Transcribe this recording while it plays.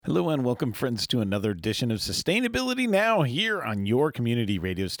Hello and welcome, friends, to another edition of Sustainability Now here on your community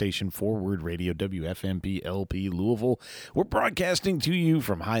radio station, Forward Radio, WFMP LP Louisville. We're broadcasting to you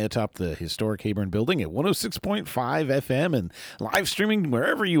from high atop the historic Hayburn Building at 106.5 FM and live streaming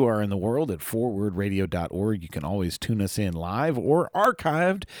wherever you are in the world at forwardradio.org. You can always tune us in live or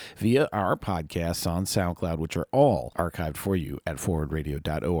archived via our podcasts on SoundCloud, which are all archived for you at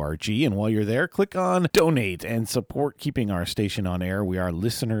forwardradio.org. And while you're there, click on Donate and support keeping our station on air. We are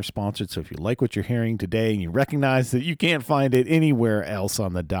listener sponsored, so if you like what you're hearing today and you recognize that you can't find it anywhere else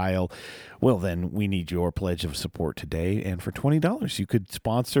on the dial, well, then we need your pledge of support today. And for $20, you could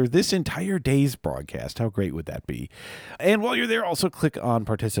sponsor this entire day's broadcast. How great would that be? And while you're there, also click on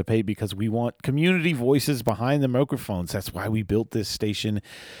Participate, because we want community voices behind the microphones. That's why we built this station.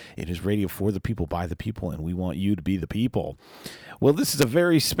 It is radio for the people, by the people, and we want you to be the people. Well, this is a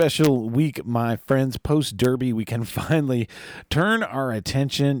very special week, my friends. Post-Derby, we can finally turn our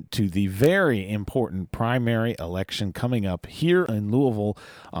attention to the very important primary election coming up here in Louisville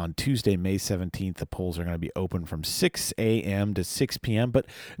on Tuesday, May 17th. The polls are going to be open from 6 a.m. to 6 p.m. But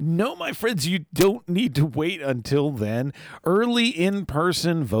no, my friends, you don't need to wait until then. Early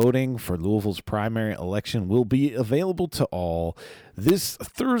in-person voting for Louisville's primary election will be available to all this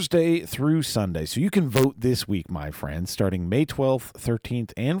Thursday through Sunday. So you can vote this week, my friends, starting May 12th,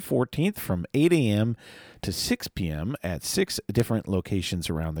 13th, and 14th from 8 a.m. to 6 p.m. at 6 different locations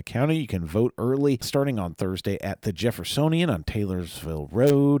around the county. You can vote early starting on Thursday at the Jeffersonian on Taylorsville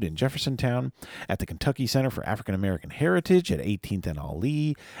Road in Jeffersontown, at the Kentucky Center for African American Heritage at 18th and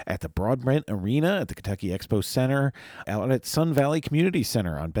Ali, at the Broadbent Arena at the Kentucky Expo Center, out at Sun Valley Community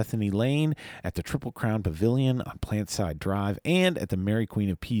Center on Bethany Lane, at the Triple Crown Pavilion on Plantside Drive, and at the Mary Queen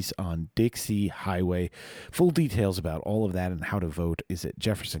of Peace on Dixie Highway. Full details about all of that and how to vote is at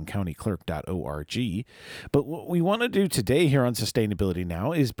jeffersoncountyclerk.org. But what we want to do today here on Sustainability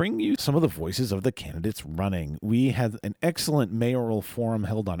Now is bring you some of the voices of the candidates running. We had an excellent mayoral forum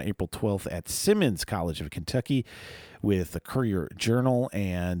held on April 12th at Simmons College of Kentucky with the Courier-Journal,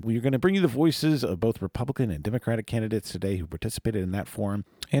 and we're going to bring you the voices of both Republican and Democratic candidates today who participated in that forum.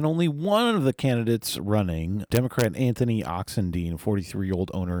 And only one of the candidates running, Democrat Anthony Oxendine, 43-year-old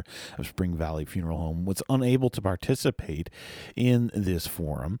owner of Spring Valley Funeral Home, was unable to participate in this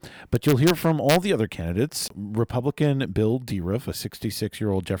forum. But you'll hear from all the other candidates. Republican Bill DeRuff, a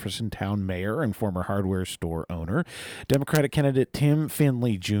 66-year-old Jeffersontown mayor and former hardware store owner. Democratic candidate Tim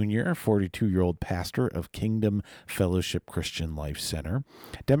Finley Jr., 42-year-old pastor of Kingdom Fellowship Christian Life Center.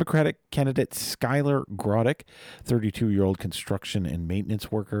 Democratic candidate Skylar Grodick, 32-year-old construction and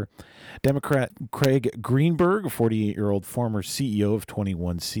maintenance worker. Democrat Craig Greenberg, 48-year-old former CEO of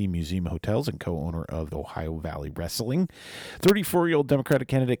 21C Museum Hotels and co-owner of Ohio Valley Wrestling. 34-year-old Democratic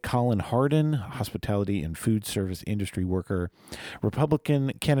candidate Colin Hardin, hospitality and food service industry worker.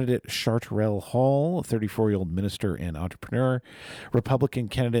 Republican candidate Charterelle Hall, 34-year-old minister and entrepreneur. Republican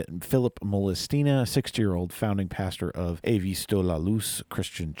candidate Philip Molestina, 60-year-old founding pastor of A Visto La Luz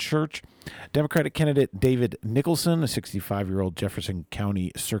Christian Church. Democratic candidate David Nicholson, a 65-year-old Jefferson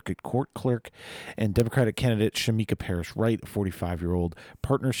County Circuit Court clerk, and Democratic candidate Shamika Parrish-Wright, a 45-year-old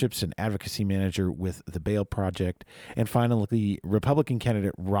partnerships and advocacy manager with the Bail Project, and finally, Republican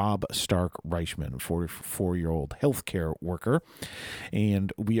candidate Rob Stark Reichman, a 44-year-old healthcare worker.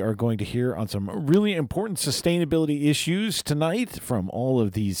 And we are going to hear on some really important sustainability issues tonight from all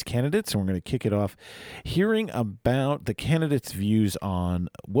of these candidates, and we're going to kick it off hearing about the candidates' views on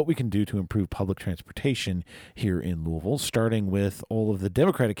what we can do to improve public transportation here in Louisville, starting with all of the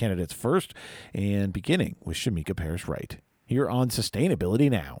Democratic candidates first and beginning with Shamika Parrish-Wright here on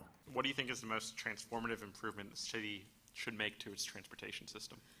Sustainability Now. What do you think is the most transformative improvement the city should make to its transportation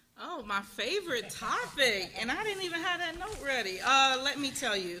system? Oh, my favorite topic, and I didn't even have that note ready. Let me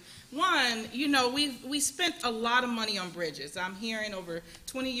tell you. One, we spent a lot of money on bridges. I'm hearing over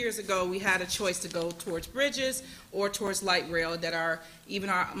 20 years ago we had a choice to go towards bridges or towards light rail even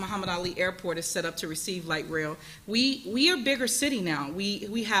our Muhammad Ali Airport is set up to receive light rail. We are a bigger city now.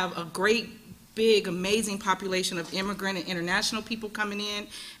 We have a great big, amazing population of immigrant and international people coming in.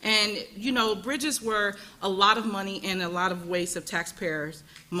 And, bridges were a lot of money and a lot of waste of taxpayers'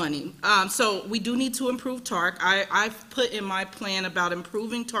 money. So we do need to improve TARC. I've put in my plan about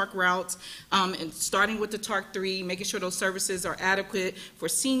improving TARC routes and starting with the TARC 3, making sure those services are adequate for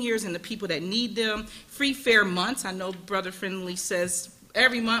seniors and the people that need them. Free fare months. I know Brother Finley says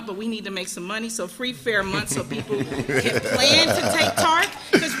every month, but we need to make some money, so free fare month so people can plan to take TARC,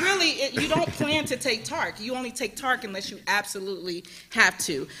 because really you don't plan to to take TARC. You only take TARC unless you absolutely have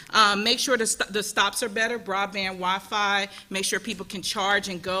to. Make sure the stops are better, broadband, Wi-Fi. Make sure people can charge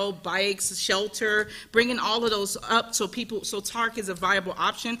and go, bikes, shelter, bringing all of those up so TARC is a viable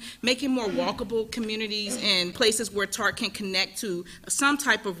option. Making more walkable communities and places where TARC can connect to some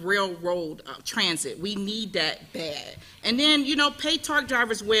type of railroad transit. We need that bad. And then, pay TARC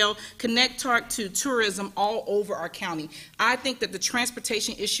drivers well, connect TARC to tourism all over our county. I think that the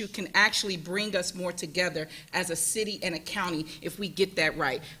transportation issue can actually bring us more together as a city and a county if we get that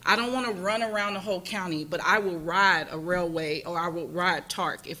right. I don't want to run around the whole county, but I will ride a railway or I will ride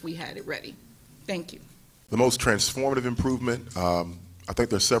TARC if we had it ready. Thank you. The most transformative improvement, I think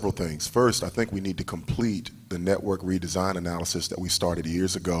there's several things. First, I think we need to complete the network redesign analysis that we started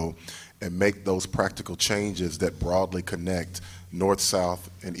years ago and make those practical changes that broadly connect north, south,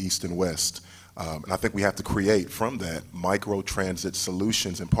 and east and west. And I think we have to create from that micro-transit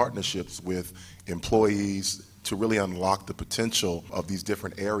solutions and partnerships with employees to really unlock the potential of these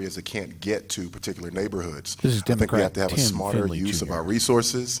different areas that can't get to particular neighborhoods. This is I think we have to have Tim a smarter Finley use Jr. of our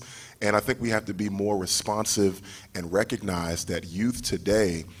resources. And I think we have to be more responsive and recognize that youth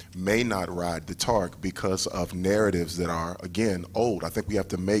today may not ride the TARC because of narratives that are, again, old. I think we have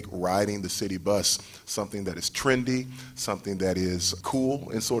to make riding the city bus something that is trendy, something that is cool,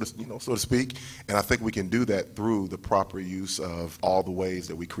 and so to speak. And I think we can do that through the proper use of all the ways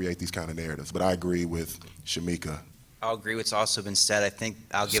that we create these kind of narratives. But I agree with Shamika. I'll agree with what's also been said. I think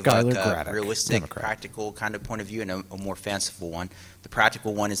I'll give Skylar a Braddock, realistic, Democrat. practical kind of point of view and a more fanciful one. The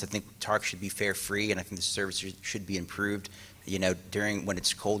practical one is I think TARC should be fare free, and I think the service should be improved. During when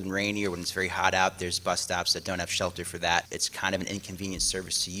it's cold and rainy or when it's very hot out, there's bus stops that don't have shelter for that. It's kind of an inconvenient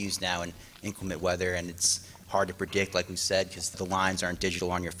service to use now in inclement weather, and it's hard to predict, like we said, because the lines aren't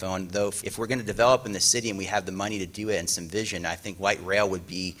digital on your phone. Though if we're going to develop in the city and we have the money to do it and some vision, I think light rail would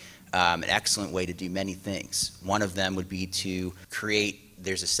be an excellent way to do many things. One of them would be to create,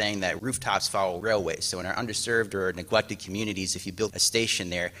 there's a saying that rooftops follow railways. So in our underserved or neglected communities, if you build a station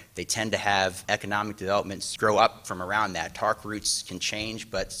there, they tend to have economic developments grow up from around that. TARC routes can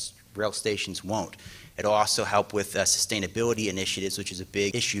change, but rail stations won't. It'll also help with sustainability initiatives, which is a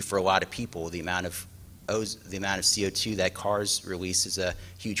big issue for a lot of people. The amount of CO2 that cars release is a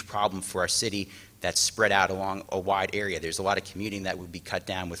huge problem for our city that's spread out along a wide area. There's a lot of commuting that would be cut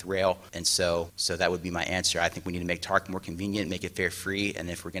down with rail, and so that would be my answer. I think we need to make TARC more convenient, make it fare free, and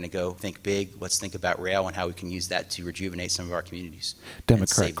if we're going to go think big, let's think about rail and how we can use that to rejuvenate some of our communities.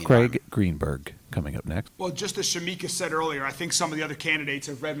 Democrat Craig Greenberg coming up next. Well, just as Shamika said earlier, I think some of the other candidates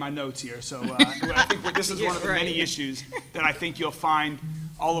have read my notes here. So I think this is one of the many issues that I think you'll find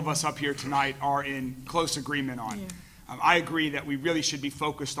all of us up here tonight are in close agreement on. Yeah. I agree that we really should be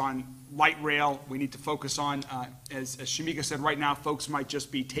focused on light rail. We need to focus on, as Shamika said, right now folks might just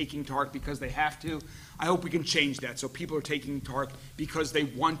be taking TARC because they have to. I hope we can change that so people are taking TARC because they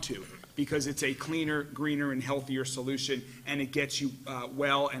want to, because it's a cleaner, greener, and healthier solution, and it gets you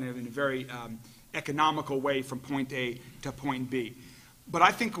well and in a very economical way from point A to point B. But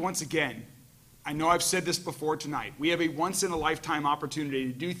I think, once again, I know I've said this before tonight, we have a once-in-a-lifetime opportunity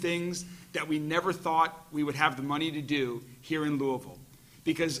to do things that we never thought we would have the money to do here in Louisville.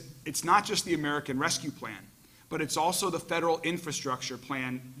 Because it's not just the American Rescue Plan, but it's also the federal infrastructure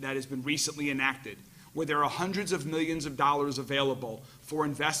plan that has been recently enacted, where there are hundreds of millions of dollars available for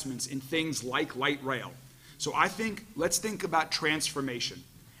investments in things like light rail. So I think, let's think about transformation,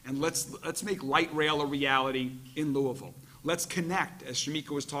 and let's make light rail a reality in Louisville. Let's connect, as Shamika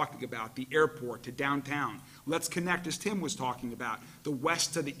was talking about, the airport to downtown. Let's connect, as Tim was talking about, the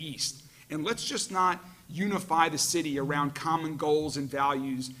west to the east. And let's just not unify the city around common goals and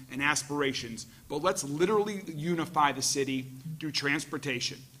values and aspirations, but let's literally unify the city through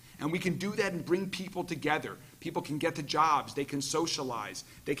transportation. And we can do that and bring people together. People can get to jobs, they can socialize,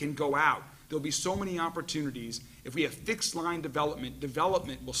 they can go out. There'll be so many opportunities. If we have fixed line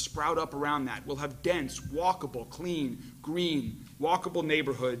development will sprout up around that. We'll have dense, walkable, clean, green, walkable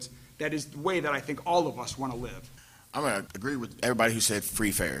neighborhoods. That is the way that I think all of us want to live. I'm going to agree with everybody who said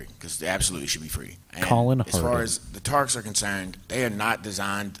free fare, because they absolutely should be free. And Colin as far Harden. as the TARCs are concerned, they are not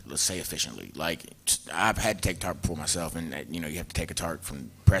designed, let's say, efficiently. Like, I've had to take TARC before myself, and you have to take a TARC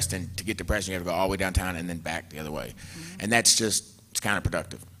from Preston. To get to Preston, you have to go all the way downtown and then back the other way. Mm-hmm. And that's just, it's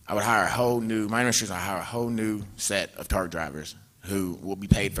counterproductive. I would hire my administration would hire a whole new set of TARC drivers who will be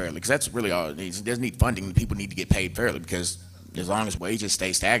paid fairly, because that's really all it needs. It doesn't need funding. People need to get paid fairly, because as long as wages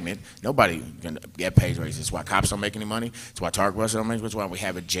stay stagnant, nobody can get pay raises. That's why cops don't make any money. That's why TARC buses don't make money. That's why we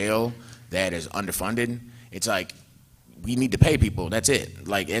have a jail that is underfunded. It's like, we need to pay people. That's it.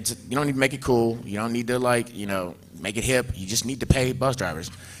 Like, you don't need to make it cool. You don't need to, like, make it hip. You just need to pay bus drivers,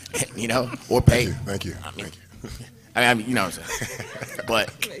 or pay. Thank you. I mean, but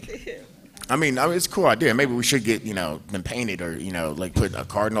I mean, it's a cool idea. Maybe we should get, them painted or, like put a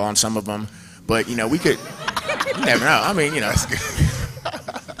cardinal on some of them. But, we could, you never know. I mean,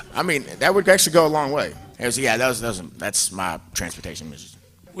 I mean, that would actually go a long way. And so, yeah, that's my transportation mission.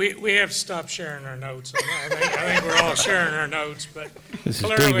 We have to stop sharing our notes. I think we're all sharing our notes, but This is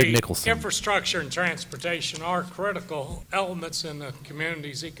clearly David Nicholson. infrastructure and transportation are critical elements in the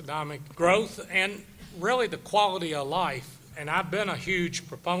community's economic growth and really the quality of life. And I've been a huge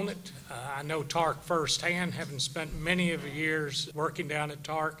proponent. I know TARC firsthand, having spent many of the years working down at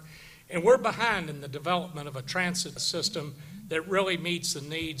TARC. And we're behind in the development of a transit system that really meets the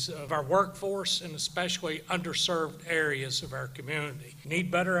needs of our workforce and especially underserved areas of our community.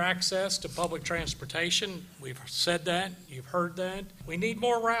 Need better access to public transportation. We've said that, you've heard that. We need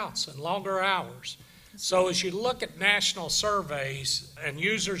more routes and longer hours. So as you look at national surveys and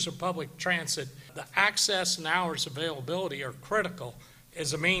users of public transit, the access and hours availability are critical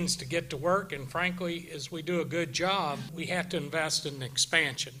as a means to get to work, and frankly, as we do a good job, we have to invest in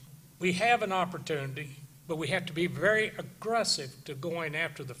expansion. We have an opportunity, but we have to be very aggressive to going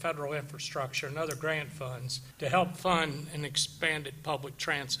after the federal infrastructure and other grant funds to help fund an expanded public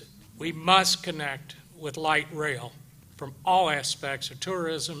transit. We must connect with light rail from all aspects of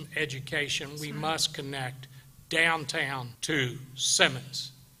tourism, education. We must connect downtown to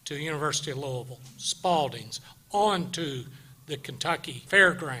Simmons, to the University of Louisville, Spalding's, on to the Kentucky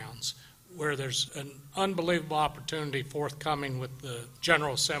Fairgrounds, where there's an unbelievable opportunity forthcoming with the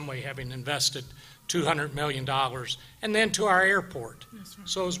General Assembly having invested $200 million, and then to our airport.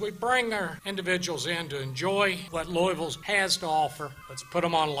 So as we bring our individuals in to enjoy what Louisville has to offer, let's put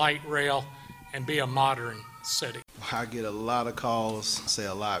them on light rail and be a modern city. I get a lot of calls, I say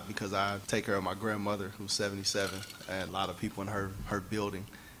a lot, because I take care of my grandmother who's 77, and a lot of people in her building,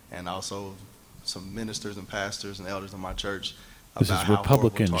 and also some ministers and pastors and elders in my church. This is how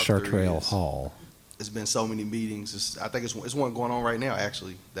Republican horrible TARC 3 Chartrail is. Hall. It's been so many meetings. I think it's one going on right now,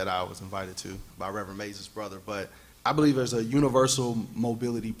 actually, that I was invited to by Reverend Mays' brother. But I believe there's a universal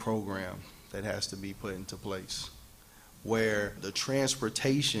mobility program that has to be put into place, where the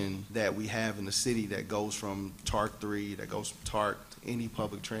transportation that we have in the city that goes from TARC 3, that goes from TARC to any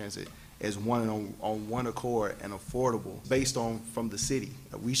public transit, is on one accord and affordable based on from the city.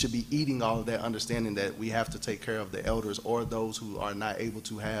 We should be eating all of that, understanding that we have to take care of the elders or those who are not able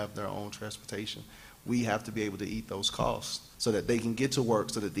to have their own transportation. We have to be able to eat those costs so that they can get to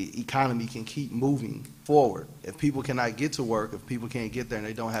work, so that the economy can keep moving forward. If people cannot get to work, if people can't get there and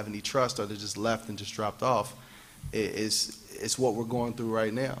they don't have any trust, or they're just left and just dropped off, it's what we're going through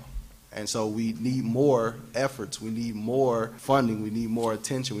right now. And so we need more efforts, we need more funding, we need more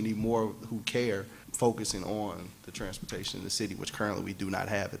attention, we need more who care, focusing on the transportation in the city, which currently we do not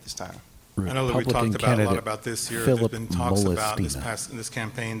have at this time. I know that we talked about a lot about this year. There's Philip been talks about in Molestina. this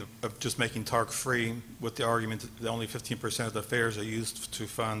campaign of just making TARC free, with the argument that only 15% of the fares are used to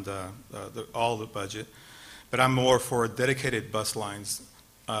fund all the budget. But I'm more for dedicated bus lines.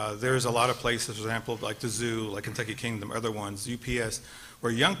 There's a lot of places, for example, like the zoo, like Kentucky Kingdom, other ones, UPS,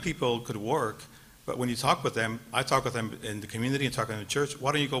 where young people could work. But when you talk with them, I talk with them in the community and talk in the church.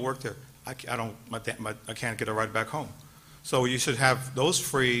 Why don't you go work there? I can't get a ride back home. So you should have those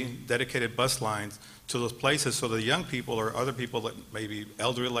free, dedicated bus lines to those places so the young people or other people that maybe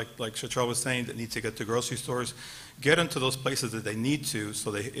elderly, like Chartrail was saying, that need to get to grocery stores, get into those places that they need to,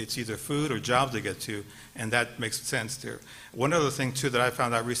 so it's either food or jobs they get to, and that makes sense there. One other thing, too, that I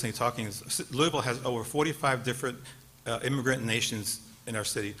found out recently talking is Louisville has over 45 different immigrant nations in our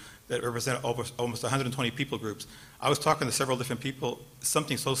city that represent almost 120 people groups. I was talking to several different people,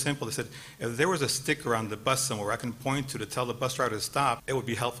 something so simple. They said, if there was a sticker on the bus somewhere I can point to tell the bus driver to stop, it would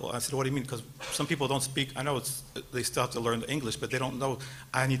be helpful. I said, what do you mean? Because some people don't speak, I know they still have to learn English, but they don't know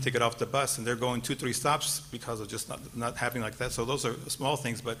I need to get off the bus, and they're going 2-3 stops because of just not having like that. So those are small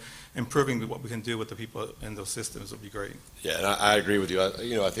things, but improving what we can do with the people in those systems would be great. Yeah, and I agree with you.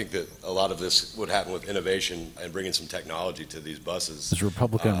 I think that a lot of this would happen with innovation and bringing some technology to these buses. This is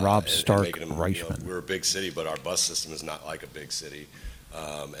Republican Rob Stark making them, Reichman. We're a big city, but our bus system is not like a big city.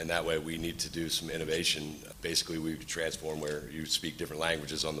 And that way we need to do some innovation. Basically, we transform where you speak different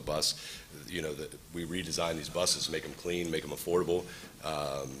languages on the bus. We redesign these buses, make them clean, make them affordable.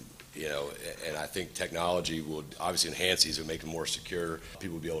 And I think technology will obviously enhance these and make them more secure.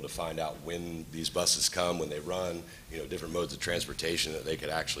 People will be able to find out when these buses come, when they run, different modes of transportation that they could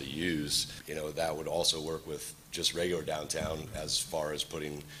actually use. That would also work with just regular downtown as far as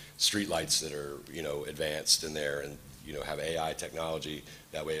putting street lights that are, advanced in there and have AI technology.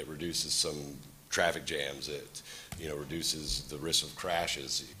 That way it reduces some traffic jams. It, reduces the risk of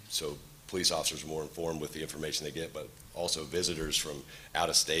crashes. So police officers are more informed with the information they get, but also visitors from out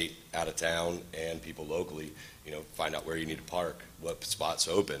of state, out of town, and people locally, find out where you need to park, what spot's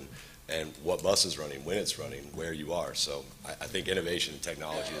open, and what bus is running, when it's running, where you are. So I think innovation and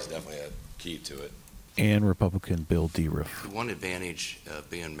technology is definitely a key to it. And Republican Bill DeRiff. One advantage of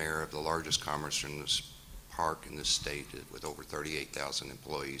being mayor of the largest commerce in this park in this state with over 38,000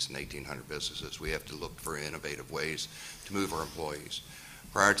 employees and 1,800 businesses, we have to look for innovative ways to move our employees.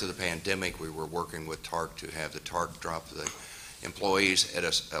 Prior to the pandemic, we were working with TARC to have the TARC drop the employees at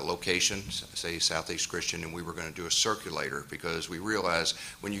a location, say Southeast Christian, and we were going to do a circulator because we realized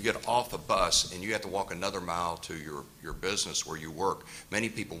when you get off a bus and you have to walk another mile to your business where you work, many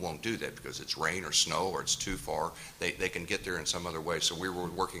people won't do that because it's rain or snow or it's too far. They can get there in some other way, so we were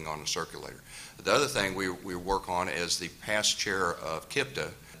working on a circulator. The other thing we work on is the past chair of KIPTA.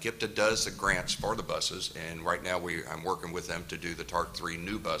 KIPTA does the grants for the buses, and right now I'm working with them to do the TARC 3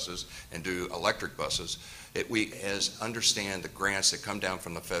 new buses and do electric buses. We understand the grants that come down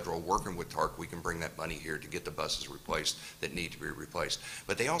from the federal, working with TARC, we can bring that money here to get the buses replaced that need to be replaced.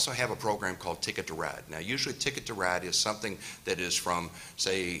 But they also have a program called Ticket to Ride. Now, usually Ticket to Ride is something that is from,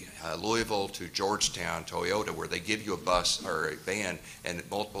 say, Louisville to Georgetown, Toyota, where they give you a bus or a van, and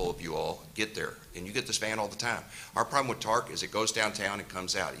multiple of you all get there. And you get this van all the time. Our problem with TARC is it goes downtown and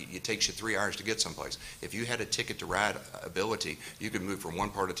comes out. It takes you 3 hours to get someplace. If you had a Ticket to Ride ability, you could move from one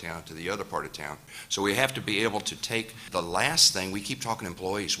part of town to the other part of town. So we have to be able to take the last thing, we keep talking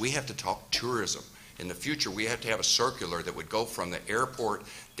employees, we have to talk tourism. In the future, we have to have a circular that would go from the airport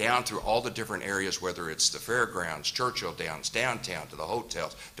down through all the different areas, whether it's the fairgrounds, Churchill Downs, downtown, to the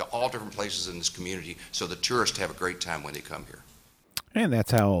hotels, to all different places in this community, so the tourists have a great time when they come here. And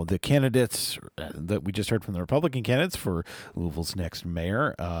that's how the candidates that we just heard from the Republican candidates for Louisville's next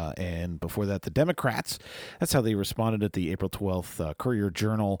mayor, and before that, the Democrats, that's how they responded at the April 12th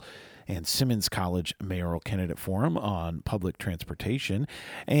Courier-Journal and Simmons College Mayoral Candidate Forum on public transportation.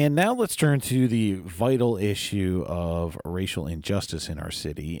 And now let's turn to the vital issue of racial injustice in our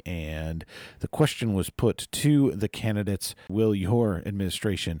city. And the question was put to the candidates, will your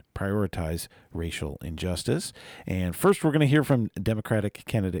administration prioritize racial injustice? And first, we're going to hear from Democratic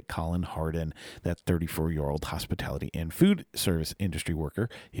candidate Colin Hardin, that 34-year-old hospitality and food service industry worker,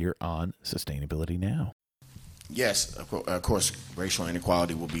 here on Sustainability Now. Yes, of course, racial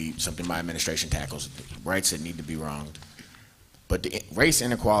inequality will be something my administration tackles, rights that need to be wronged. But the race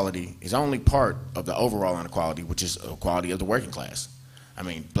inequality is only part of the overall inequality, which is equality of the working class. I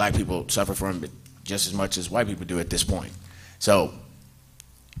mean, black people suffer from it just as much as white people do at this point. So,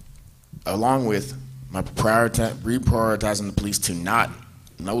 along with my reprioritizing the police to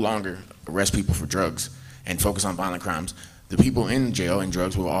no longer arrest people for drugs and focus on violent crimes, the people in jail and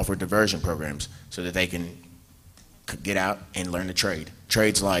drugs will offer diversion programs so that they can get out and learn the trade.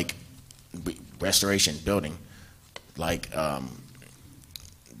 Trades like restoration, building, like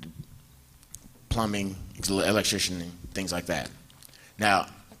plumbing, electrician, things like that. Now,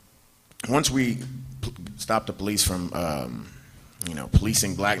 once we stop the police from,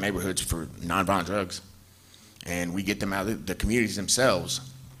 policing black neighborhoods for nonviolent drugs, and we get them out, the communities themselves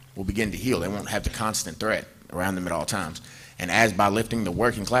will begin to heal. They won't have the constant threat around them at all times. And as by lifting the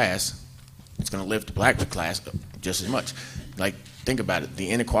working class, it's going to lift the black class just as much. Like, think about it. The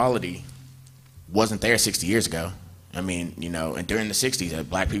inequality wasn't there 60 years ago. I mean, and during the 60s,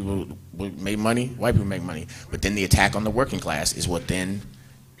 black people made money, white people made money. But then the attack on the working class is what then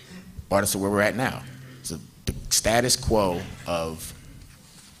brought us to where we're at now. So the status quo of,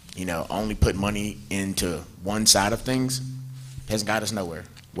 only put money into one side of things hasn't got us nowhere.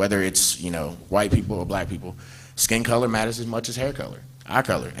 Whether it's, white people or black people, skin color matters as much as hair color. Our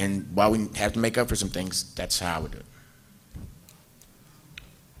color. And while we have to make up for some things, that's how I would do it.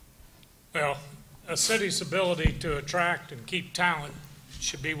 Well, a city's ability to attract and keep talent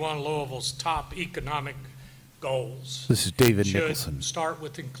should be one of Louisville's top economic goals. This is David It Nicholson. should start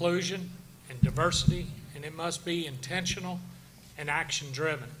with inclusion and diversity, and it must be intentional and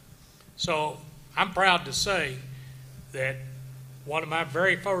action-driven. So I'm proud to say that one of my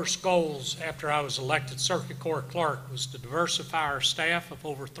very first goals after I was elected Circuit Court Clerk was to diversify our staff of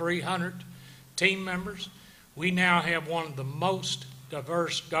over 300 team members. We now have one of the most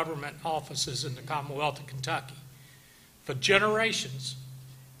diverse government offices in the Commonwealth of Kentucky. For generations,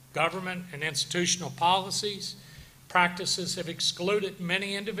 government and institutional policies, practices have excluded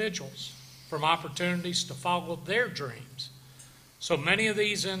many individuals from opportunities to follow their dreams. So many of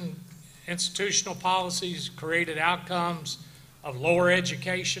these institutional policies created outcomes of lower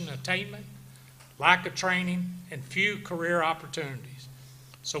education attainment, lack of training, and few career opportunities.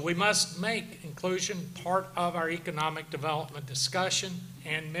 So we must make inclusion part of our economic development discussion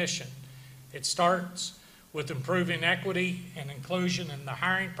and mission. It starts with improving equity and inclusion in the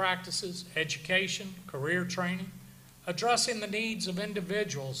hiring practices, education, career training, addressing the needs of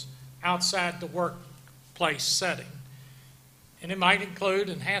individuals outside the workplace setting. And it might include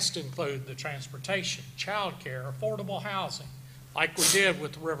and has to include the transportation, childcare, affordable housing, like we did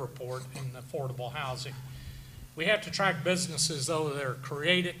with Riverport and affordable housing. We have to attract businesses, though, that are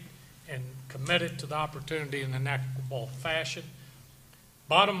created and committed to the opportunity in an equitable fashion.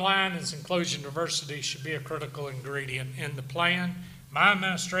 Bottom line is inclusion diversity should be a critical ingredient in the plan. My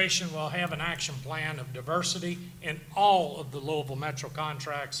administration will have an action plan of diversity in all of the Louisville Metro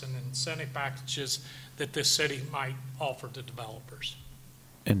contracts and incentive packages that this city might offer to developers.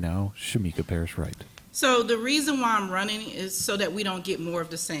 And now, Shamika Parrish-Wright. So the reason why I'm running is so that we don't get more of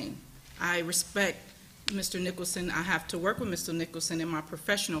the same. I respect Mr. Nicholson. I have to work with Mr. Nicholson in my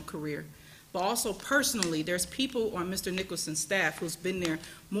professional career. But also personally, there's people on Mr. Nicholson's staff who's been there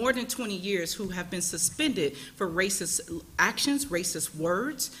more than 20 years who have been suspended for racist actions, racist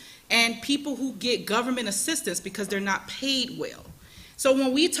words, and people who get government assistance because they're not paid well. So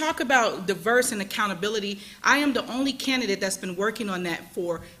when we talk about diverse and accountability, I am the only candidate that's been working on that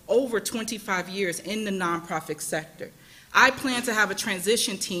for over 25 years in the nonprofit sector. I plan to have a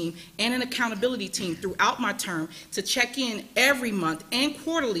transition team and an accountability team throughout my term to check in every month and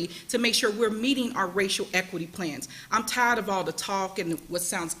quarterly to make sure we're meeting our racial equity plans. I'm tired of all the talk and what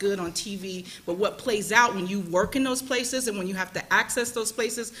sounds good on TV, but what plays out when you work in those places and when you have to access those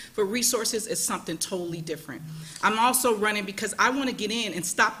places for resources is something totally different. I'm also running because I want to get in and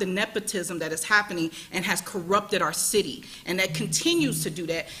stop the nepotism that is happening and has corrupted our city, and that continues to do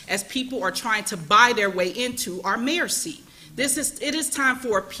that as people are trying to buy their way into our mayor's seat. It is time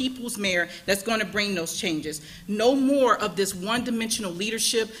for a people's mayor that's going to bring those changes. No more of this one-dimensional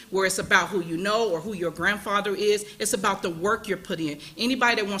leadership where it's about who you know or who your grandfather is. It's about the work you're putting in.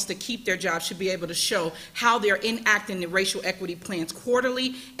 Anybody that wants to keep their job should be able to show how they're enacting the racial equity plans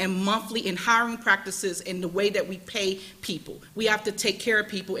quarterly and monthly in hiring practices and the way that we pay people. We have to take care of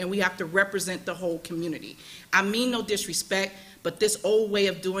people, and we have to represent the whole community. I mean no disrespect, but this old way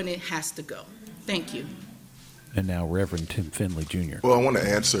of doing it has to go. Thank you. And now Reverend Tim Finley, Jr. Well, I want to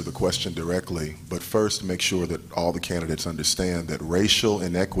answer the question directly, but first make sure that all the candidates understand that racial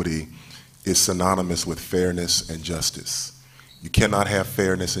inequity is synonymous with fairness and justice. You cannot have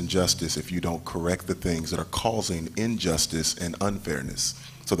fairness and justice if you don't correct the things that are causing injustice and unfairness.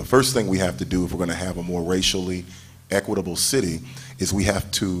 So the first thing we have to do if we're going to have a more racially equitable city is we have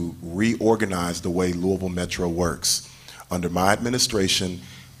to reorganize the way Louisville Metro works. Under my administration,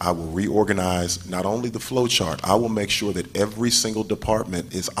 I will reorganize not only the flow chart, I will make sure that every single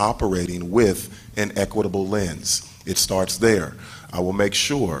department is operating with an equitable lens. It starts there. I will make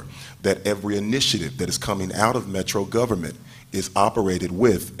sure that every initiative that is coming out of Metro government is operated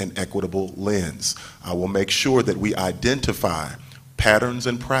with an equitable lens. I will make sure that we identify patterns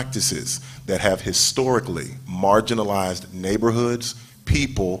and practices that have historically marginalized neighborhoods,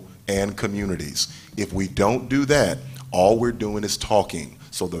 people, and communities. If we don't do that, all we're doing is talking.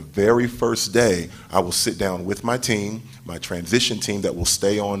 So the very first day, I will sit down with my team, my transition team that will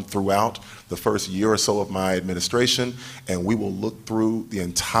stay on throughout the first year or so of my administration, and we will look through the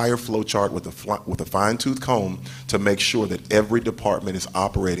entire flow chart with a fine-tooth comb to make sure that every department is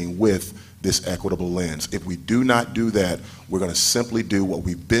operating with this equitable lens. If we do not do that, we're going to simply do what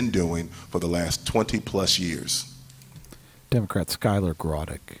we've been doing for the last 20 plus years. Democrat Skylar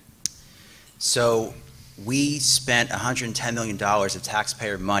Groddick. So we spent $110 million of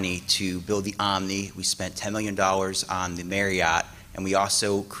taxpayer money to build the Omni. We spent $10 million on the Marriott, and we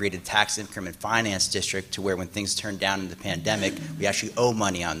also created a tax increment finance district to where when things turned down in the pandemic, we actually owe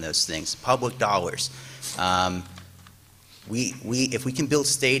money on those things, public dollars. If we can build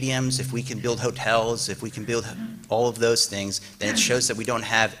stadiums, if we can build hotels, if we can build all of those things, then it shows that we don't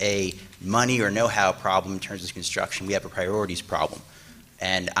have a money or know-how problem in terms of construction. We have a priorities problem.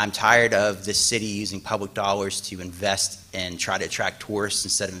 And I'm tired of this city using public dollars to invest and try to attract tourists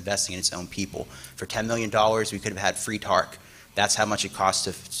instead of investing in its own people. For $10 million, we could have had free TARC. That's how much it costs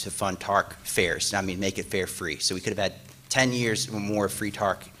to fund TARC fairs. I mean, make it fare free. So we could have had 10 years or more of free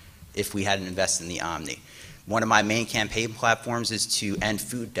TARC if we hadn't invested in the Omni. One of my main campaign platforms is to end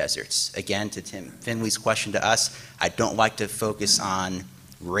food deserts. Again, to Tim Finley's question to us, I don't like to focus on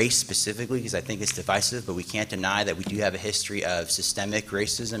race specifically because I think it's divisive, but we can't deny that we do have a history of systemic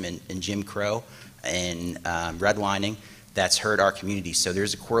racism and Jim Crow and redlining. that's hurt our community. So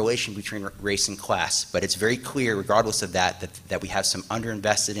there's a correlation between race and class, but it's very clear, regardless of that we have some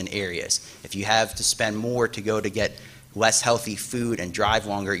underinvested in areas. If you have to spend more to go to get less healthy food and drive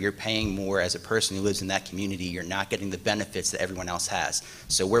longer, you're paying more as a person who lives in that community. You're not getting the benefits that everyone else has.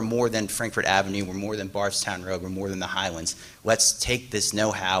 So we're more than Frankfort Avenue, we're more than Bardstown Road, we're more than the Highlands. Let's take this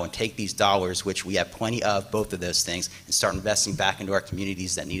know-how and take these dollars, which we have plenty of, both of those things, and start investing back into our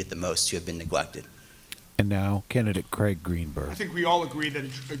communities that need it the most, who have been neglected. And now, candidate Craig Greenberg. I think we all agree that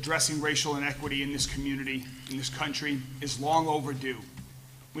addressing racial inequity in this community, in this country, is long overdue.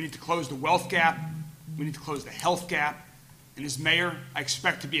 We need to close the wealth gap. We need to close the health gap. And as mayor, I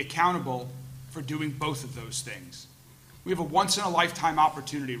expect to be accountable for doing both of those things. We have a once-in-a-lifetime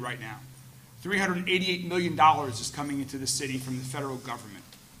opportunity right now. $388 million is coming into the city from the federal government.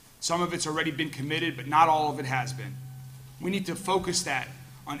 Some of it's already been committed, but not all of it has been. We need to focus that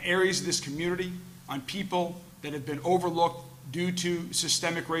on areas of this community, on people that have been overlooked due to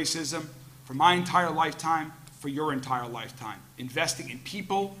systemic racism for my entire lifetime, for your entire lifetime. Investing in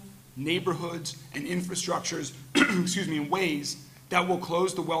people, neighborhoods, and infrastructures, in ways that will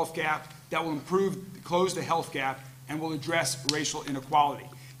close the wealth gap, that will close the health gap, and will address racial inequality.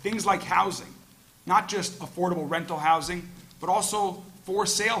 Things like housing, not just affordable rental housing, but also for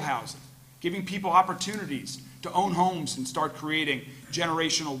sale housing, giving people opportunities to own homes and start creating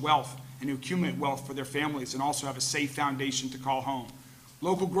generational wealth and to accumulate wealth for their families and also have a safe foundation to call home.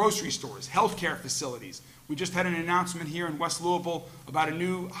 Local grocery stores, healthcare facilities. We just had an announcement here in West Louisville about a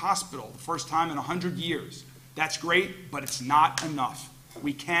new hospital, the first time in 100 years. That's great, but it's not enough.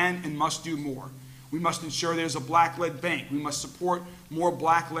 We can and must do more. We must ensure there's a black-led bank. We must support more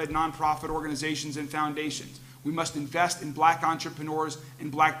black-led nonprofit organizations and foundations. We must invest in black entrepreneurs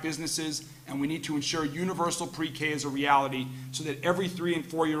and black businesses, and we need to ensure universal pre-K is a reality so that every 3- and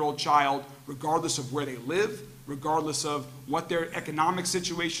 4-year-old child, regardless of where they live, regardless of what their economic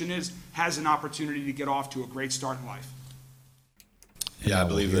situation is, has an opportunity to get off to a great start in life. Yeah, I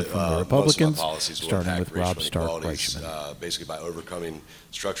believe that from the most of Republicans, my policies will starting impact with Rob racial Stark inequalities, Reichman. basically by overcoming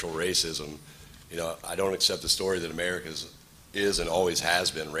structural racism. You know, I don't accept the story that America is and always has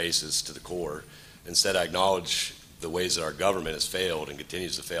been racist to the core. Instead, I acknowledge the ways that our government has failed and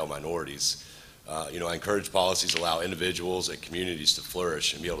continues to fail minorities. I encourage policies that allow individuals and communities to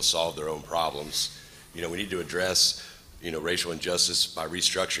flourish and be able to solve their own problems. We need to address, racial injustice by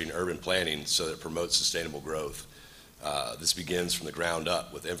restructuring urban planning so that it promotes sustainable growth. This begins from the ground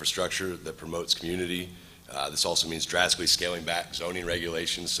up with infrastructure that promotes community. This also means drastically scaling back zoning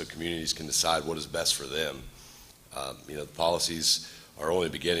regulations so communities can decide what is best for them. The policies are only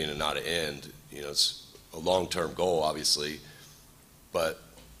a beginning and not an end. It's a long-term goal, obviously, but,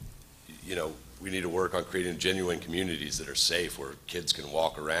 we need to work on creating genuine communities that are safe, where kids can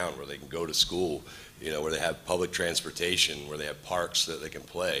walk around, where they can go to school, where they have public transportation, where they have parks that they can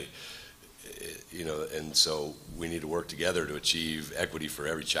play. And so we need to work together to achieve equity for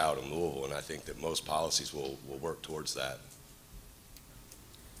every child in Louisville, and I think that most policies will work towards that.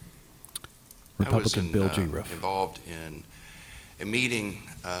 Republican Bill G. I was Ruff. involved in a meeting,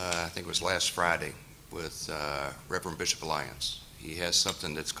 I think it was last Friday, with Reverend Bishop Alliance. He has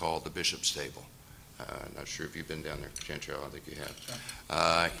something that's called the Bishop's Table. Not sure if you've been down there, Chancho, I think you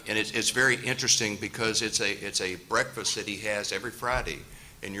have. And it's very interesting because it's a breakfast that he has every Friday,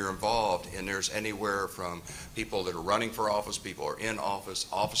 and you're involved, and there's anywhere from people that are running for office, people who are in office,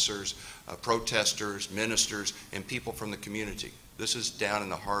 officers, protesters, ministers, and people from the community. This is down in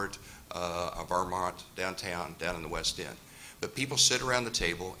the heart of Vermont, downtown, down in the West End. But people sit around the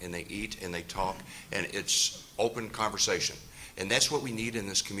table, and they eat, and they talk, and it's open conversation. And that's what we need in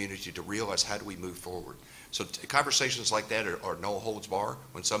this community, to realize how do we move forward. So conversations like that are no holds bar.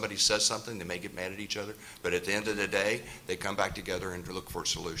 When somebody says something, they may get mad at each other, but at the end of the day, they come back together and look for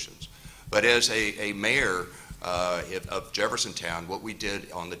solutions. But as a mayor of Jeffersontown, what we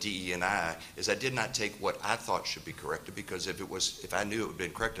did on the DE&I is I did not take what I thought should be corrected, because if I knew it would have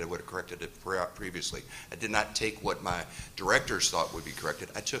been corrected, I would have corrected it previously. I did not take what my directors thought would be corrected.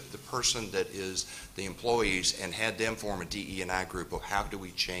 I took the person that is the employees and had them form a DE&I group of how do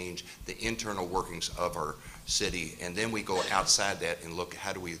we change the internal workings of our city, and then we go outside that and look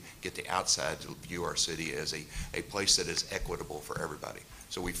how do we get the outside to view our city as a place that is equitable for everybody.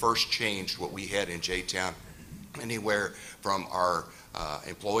 So we first changed what we had in J-Town, anywhere from our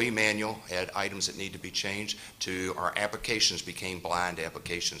employee manual had items that need to be changed, to our applications became blind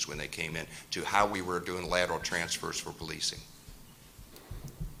applications when they came in, to how we were doing lateral transfers for policing.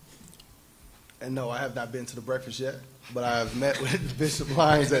 And no, I have not been to the breakfast yet, but I've met with Bishop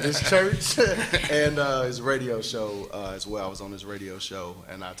Lyons at his church and his radio show as well. I was on his radio show,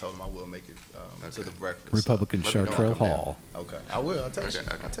 and I told him I will make it to the breakfast. Republican So let me know Chartreux I'll come down. Hall. Okay, I will. I'll text you.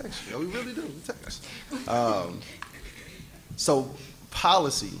 I'll text you. Yeah, we really do. We text. So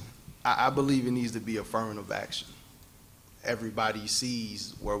policy, I believe it needs to be affirmative action. Everybody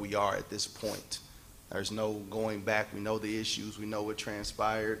sees where we are at this point. There's no going back. We know the issues. We know what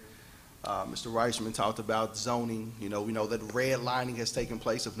transpired. Mr. Reichman talked about zoning. You know, we know that redlining has taken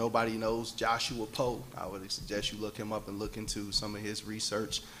place. If nobody knows Joshua Poe, I would suggest you look him up and look into some of his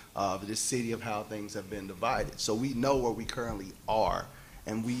research of this city, of how things have been divided. So we know where we currently are,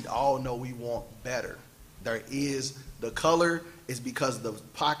 and we all know we want better. There is, the color is because of the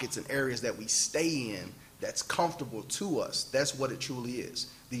pockets and areas that we stay in that's comfortable to us. That's what it truly is.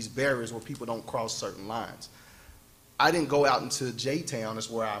 These barriers where people don't cross certain lines. I didn't go out into J-Town. That's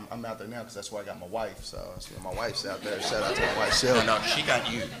where I'm out there now, because that's where I got my wife. So my wife's out there. Shout out to my wife, Shelley. No, she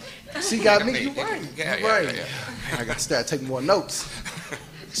got you. She got me. You're right. Yeah, You're right. yeah. I got to start taking more notes.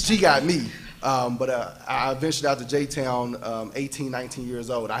 She got me. But I ventured out to J-Town 18, 19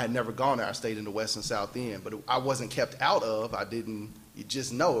 years old. I had never gone there. I stayed in the West and South End. But I wasn't kept out of. You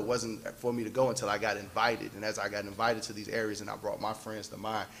just know it wasn't for me to go until I got invited. And as I got invited to these areas, and I brought my friends to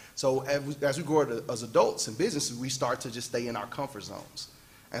mine. So as we grow as adults and businesses, we start to just stay in our comfort zones.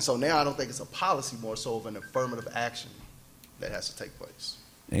 And so now I don't think it's a policy, more so of an affirmative action that has to take place.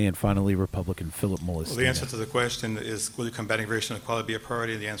 And finally, Republican Philip Mullis. Well, the answer to the question is, will combating racial inequality be a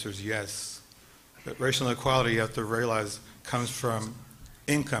priority? And the answer is yes. But racial inequality, you have to realize, comes from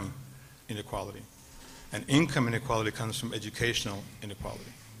income inequality. And income inequality comes from educational inequality.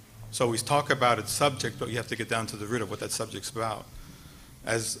 So we talk about its subject, but you have to get down to the root of what that subject's about.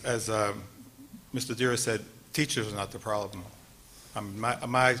 As Mr. Dira said, teachers are not the problem.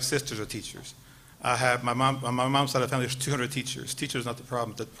 My sisters are teachers. I have my mom's side of the family. There's 200 teachers. Teachers are not the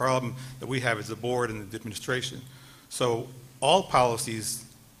problem. The problem that we have is the board and the administration. So all policies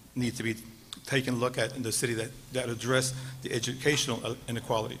need to be taken a look at in the city that address the educational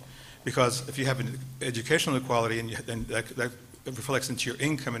inequality. Because if you have an educational inequality and that reflects into your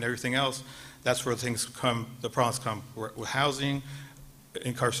income and everything else, that's where the problems come with housing,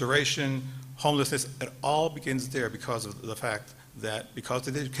 incarceration, homelessness. It all begins there because of the fact that because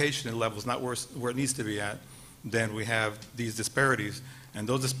the education level is not where it needs to be at, then we have these disparities. And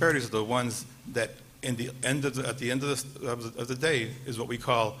those disparities are the ones that at the end of the day is what we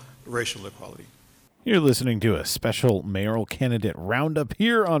call racial equality. You're listening to a special mayoral candidate roundup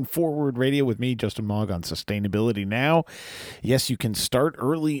here on Forward Radio with me, Justin Mogg, on Sustainability Now. Yes, you can start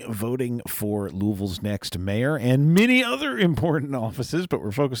early voting for Louisville's next mayor and many other important offices, but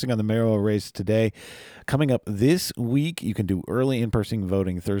we're focusing on the mayoral race today. Coming up this week, you can do early in-person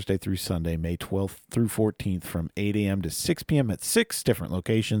voting Thursday through Sunday, May 12th through 14th from 8 a.m. to 6 p.m. at 6 different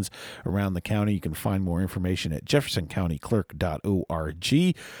locations around the county. You can find more information at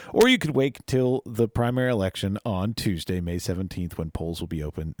jeffersoncountyclerk.org, or you could wait till the primary election on Tuesday, May 17th, when polls will be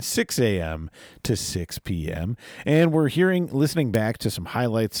open 6 a.m. to 6 p.m. And we're listening back to some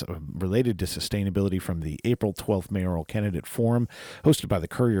highlights related to sustainability from the April 12th Mayoral Candidate Forum hosted by the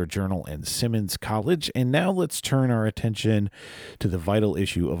Courier-Journal and Simmons College. And now let's turn our attention to the vital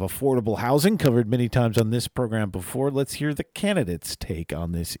issue of affordable housing, covered many times on this program before. Let's hear the candidates' take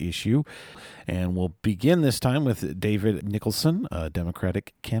on this issue. And we'll begin this time with David Nicholson, a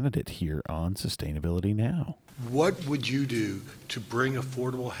Democratic candidate here on Sustainability Now. What would you do to bring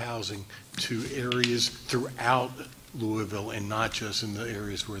affordable housing to areas throughout Louisville and not just in the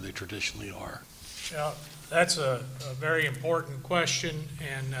areas where they traditionally are? Yeah, that's a very important question,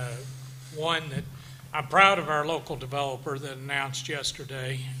 and one that I'm proud of our local developer that announced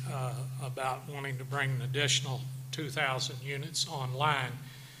yesterday about wanting to bring an additional 2,000 units online.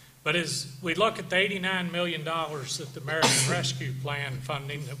 But as we look at the $89 million that the American Rescue Plan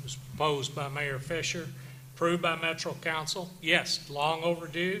funding that was proposed by Mayor Fisher, approved by Metro Council, yes, long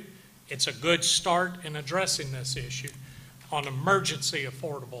overdue. It's a good start in addressing this issue on emergency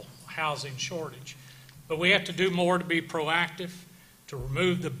affordable housing shortage. But we have to do more to be proactive, to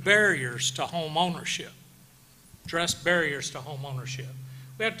remove the barriers to home ownership, address barriers to home ownership.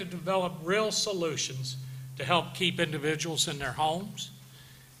 We have to develop real solutions to help keep individuals in their homes.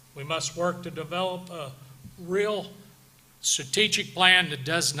 We must work to develop a real strategic plan that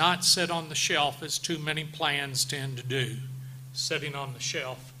does not sit on the shelf as too many plans tend to do, sitting on the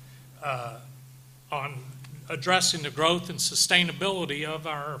shelf on addressing the growth and sustainability of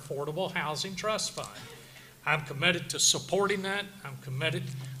our Affordable Housing Trust Fund. I'm committed to supporting that. I'm committed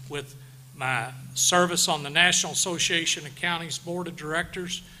with my service on the National Association of Counties Board of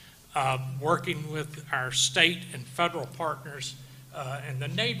Directors working with our state and federal partners and the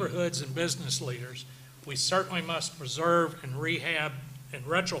neighborhoods and business leaders, we certainly must preserve and rehab and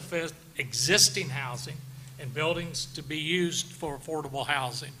retrofit existing housing and buildings to be used for affordable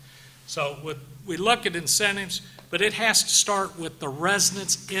housing. So we look at incentives, but it has to start with the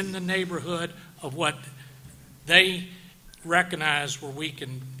residents in the neighborhood of what they recognize where we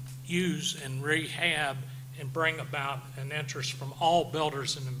can use and rehab and bring about an interest from all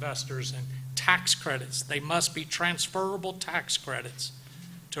builders and investors, and tax credits. They must be transferable tax credits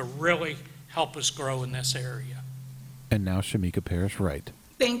to really help us grow in this area. And now Shamika Parrish-Wright.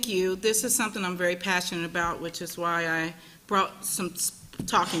 Thank you. This is something I'm very passionate about, which is why I brought some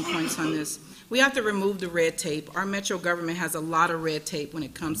talking points on this. We have to remove the red tape. Our metro government has a lot of red tape when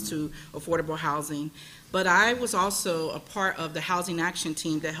it comes to affordable housing. But I was also a part of the Housing Action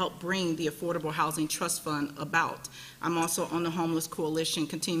Team that helped bring the Affordable Housing Trust Fund about. I'm also on the Homeless Coalition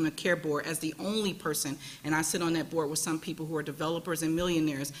Continuum of Care Board as the only person, and I sit on that board with some people who are developers and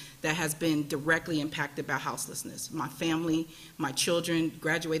millionaires that has been directly impacted by houselessness. My family, my children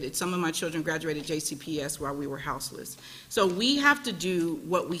graduated, some of my children graduated JCPS while we were houseless. So we have to do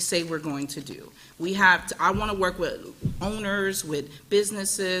what we say we're going to do. I want to work with owners, with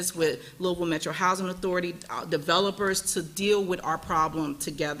businesses, with Louisville Metro Housing Authority, developers to deal with our problem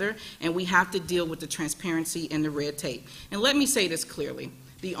together, and we have to deal with the transparency and the red tape. And let me say this clearly.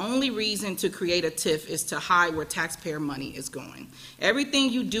 The only reason to create a TIF is to hide where taxpayer money is going. Everything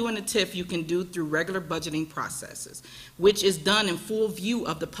you do in a TIF you can do through regular budgeting processes, which is done in full view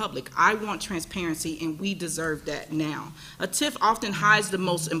of the public. I want transparency, and we deserve that now. A TIF often hides the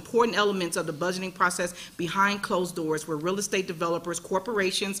most important elements of the budgeting process behind closed doors, where real estate developers,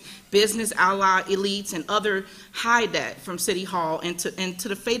 corporations, business ally elites, and others hide that from City Hall and to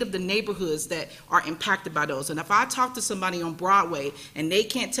the fate of the neighborhoods that are impacted by those. And if I talk to somebody on Broadway and they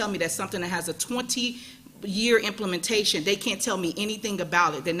can't tell me that something that has a 20-year implementation, they can't tell me anything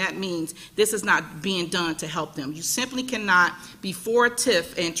about it, then that means this is not being done to help them. You simply cannot be for a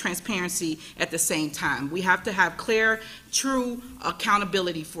TIF and transparency at the same time. We have to have clear, true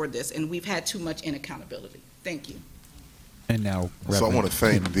accountability for this, and we've had too much inaccountability. Thank you. And now, so I want to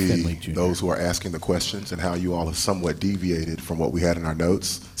thank Finley, those who are asking the questions and how you all have somewhat deviated from what we had in our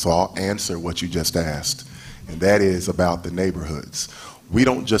notes. So I'll answer what you just asked, and that is about the neighborhoods. We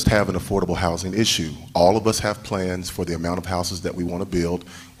don't just have an affordable housing issue. All of us have plans for the amount of houses that we want to build.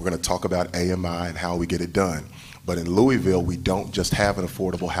 We're going to talk about AMI and how we get it done. But in Louisville, we don't just have an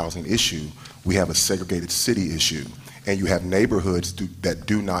affordable housing issue. We have a segregated city issue. And you have neighborhoods that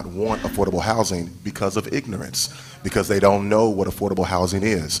do not want affordable housing because of ignorance, because they don't know what affordable housing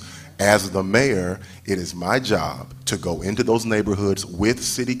is. As the mayor, it is my job to go into those neighborhoods with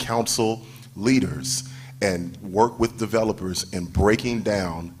city council leaders and work with developers in breaking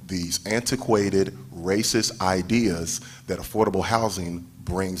down these antiquated, racist ideas that affordable housing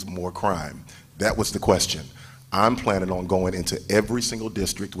brings more crime. That was the question. I'm planning on going into every single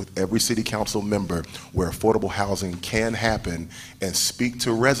district with every city council member where affordable housing can happen and speak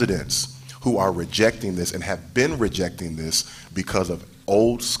to residents who are rejecting this and have been rejecting this because of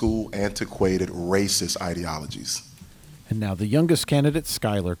old school, antiquated, racist ideologies. And now the youngest candidate,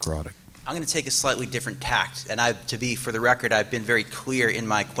 Skylar Croddick. I'm going to take a slightly different tact, and for the record, I've been very clear in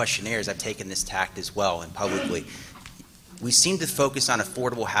my questionnaires. I've taken this tact as well and publicly. We seem to focus on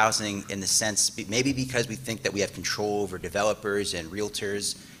affordable housing in the sense, maybe because we think that we have control over developers and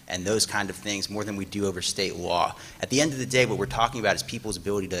realtors and those kind of things more than we do over state law. At the end of the day, what we're talking about is people's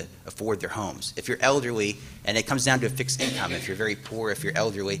ability to afford their homes. If you're elderly, and it comes down to a fixed income, if you're very poor, if you're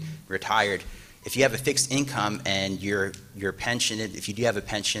elderly, retired, if you have a fixed income and you're pensioned, if you do have a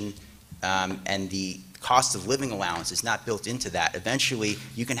pension, and the cost of living allowance is not built into that, eventually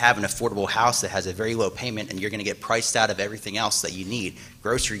you can have an affordable house that has a very low payment and you're going to get priced out of everything else that you need.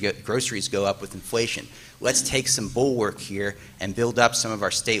 Groceries go up with inflation. Let's take some bulwark here and build up some of our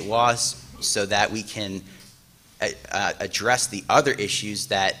state laws so that we can address the other issues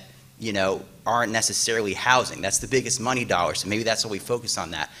that aren't necessarily housing. That's the biggest money dollar, so maybe that's why we focus on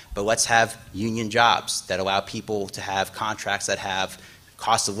that. But let's have union jobs that allow people to have contracts that have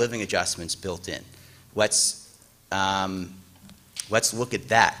cost of living adjustments built in. Let's look at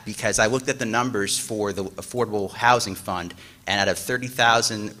that, because I looked at the numbers for the Affordable Housing Fund, and out of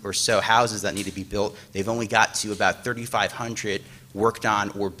 30,000 or so houses that need to be built, they've only got to about 3,500 worked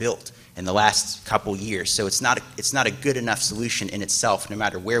on or built in the last couple years. So it's not a good enough solution in itself, no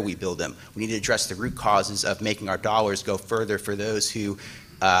matter where we build them. We need to address the root causes of making our dollars go further for those who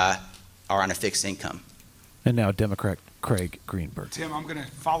are on a fixed income. And now Democrat Craig Greenberg. Tim, I'm going to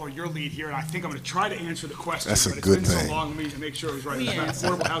follow your lead here, and I think I'm going to try to answer the question. That's a but good it's been thing. so long to make sure it was right. It's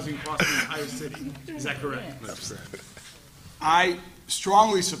about affordable housing across the entire city. Is that correct? That's correct. I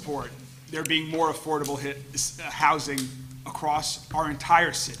strongly support there being more affordable housing across our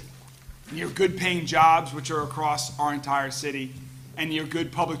entire city. Near good-paying jobs, which are across our entire city, and near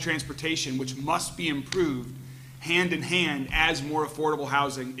good public transportation, which must be improved hand in hand as more affordable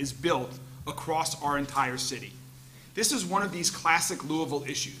housing is built across our entire city. This is one of these classic Louisville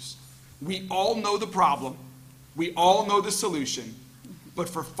issues. We all know the problem, we all know the solution, but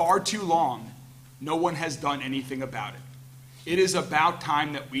for far too long, no one has done anything about it. It is about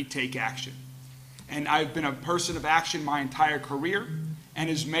time that we take action. And I've been a person of action my entire career, and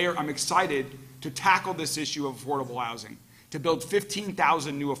as mayor, I'm excited to tackle this issue of affordable housing, to build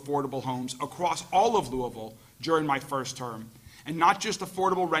 15,000 new affordable homes across all of Louisville during my first term. And not just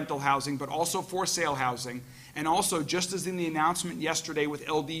affordable rental housing, but also for sale housing, and also, just as in the announcement yesterday with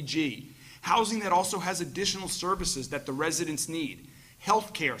LDG, housing that also has additional services that the residents need,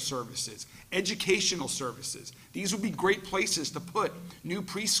 healthcare services, educational services. These would be great places to put new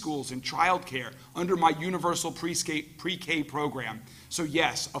preschools and childcare under my universal pre-K program. So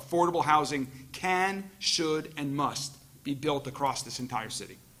yes, affordable housing can, should, and must be built across this entire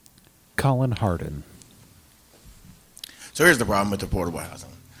city. Colin Hardin. So here's the problem with affordable housing.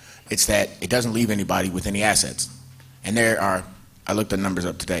 It's that it doesn't leave anybody with any assets. And there are, I looked the numbers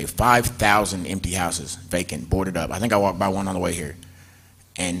up today, 5,000 empty houses, vacant, boarded up. I think I walked by one on the way here.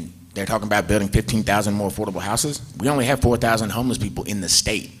 And they're talking about building 15,000 more affordable houses. We only have 4,000 homeless people in the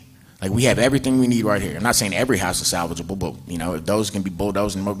state. Like, we have everything we need right here. I'm not saying every house is salvageable, but, you know, if those can be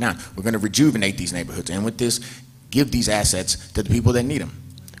bulldozed and mowed down, we're going to rejuvenate these neighborhoods. And with this, give these assets to the people that need them.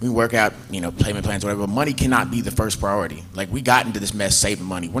 We work out, you know, payment plans, whatever, but money cannot be the first priority. Like, we got into this mess saving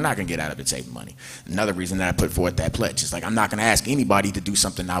money. We're not going to get out of it saving money. Another reason that I put forth that pledge is, like, I'm not going to ask anybody to do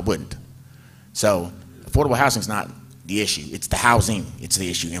something I wouldn't. So affordable housing is not the issue. It's the housing. It's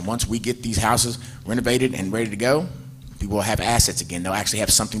the issue. And once we get these houses renovated and ready to go, people will have assets again. They'll actually have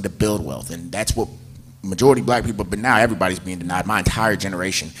something to build wealth. And that's what majority black people, but now everybody's being denied. My entire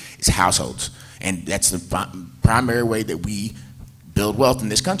generation is households. And that's the primary way that we build wealth in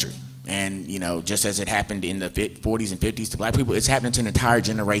this country. And, you know, just as it happened in the 40s and 50s to black people, it's happening to an entire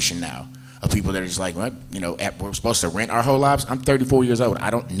generation now of people that are just like, well, you know, we're supposed to rent our whole lives. I'm 34 years old.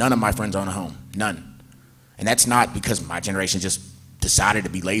 None of my friends own a home. None. And that's not because my generation just decided to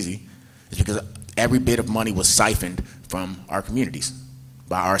be lazy. It's because every bit of money was siphoned from our communities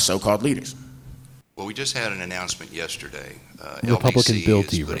by our so-called leaders. Well, we just had an announcement yesterday. Republican LBC Bill is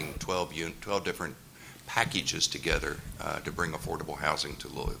Deaver. putting 12 different packages together to bring affordable housing to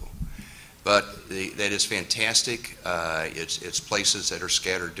Louisville. But that is fantastic. It's places that are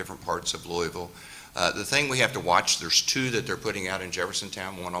scattered different parts of Louisville. The thing we have to watch, there's two that they're putting out in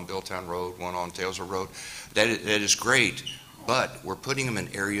Jeffersontown, one on Billtown Road, one on Taylorsville Road. That is great, but we're putting them in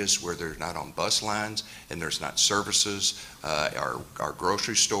areas where they're not on bus lines and there's not services, our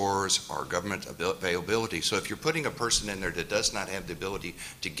grocery stores, our government availability. So if you're putting a person in there that does not have the ability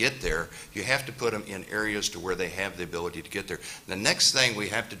to get there, you have to put them in areas to where they have the ability to get there. The next thing we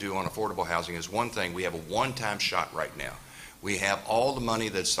have to do on affordable housing is one thing, we have a one-time shot right now. We have all the money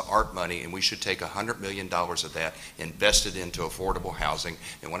that's the ARP money, and we should take $100 million of that, invest it into affordable housing.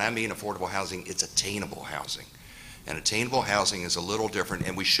 And when I mean affordable housing, it's attainable housing. And attainable housing is a little different,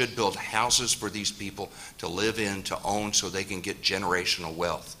 and we should build houses for these people to live in, to own, so they can get generational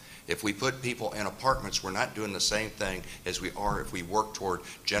wealth. If we put people in apartments, we're not doing the same thing as we are if we work toward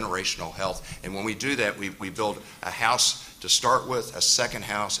generational health. And when we do that, we build a house to start with, a second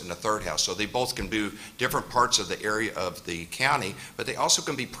house, and a third house. So they both can do different parts of the area of the county, but they also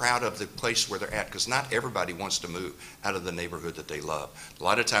can be proud of the place where they're at, because not everybody wants to move out of the neighborhood that they love. A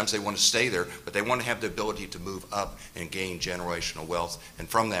lot of times they want to stay there, but they want to have the ability to move up and gain generational wealth. And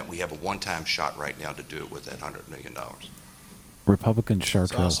from that, we have a one-time shot right now to do it with that $100 million. Republican So I'll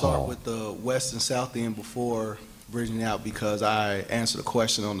Chartrell start Hall. with the west and south end before bridging out, because I answered a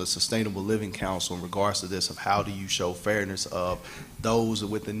question on the Sustainable Living Council in regards to this, of how do you show fairness of those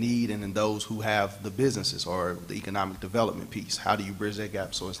with the need and then those who have the businesses or the economic development piece. How do you bridge that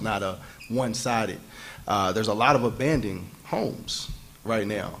gap so it's not a one-sided? There's a lot of abandoned homes right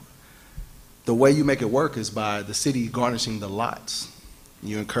now. The way you make it work is by the city garnishing the lots.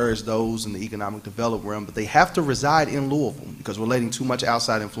 You encourage those in the economic development realm, but they have to reside in Louisville, because we're letting too much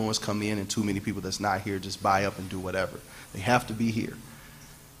outside influence come in and too many people that's not here just buy up and do whatever. They have to be here.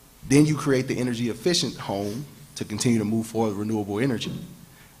 Then you create the energy efficient home to continue to move forward with renewable energy.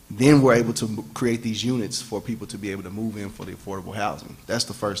 Then we're able to create these units for people to be able to move in for the affordable housing. That's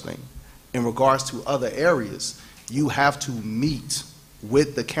the first thing. in regards to other areas, you have to meet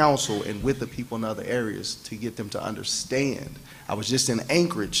with the council and with the people in other areas to get them to understand. I was just in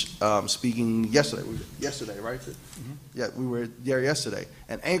Anchorage speaking yesterday. Yesterday, right? Mm-hmm. Yeah, we were there yesterday.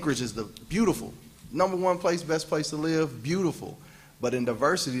 And Anchorage is the beautiful, #1 place, best place to live, beautiful. But in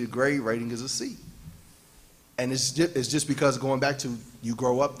diversity, the grade rating is a C. And it's just because, going back to, you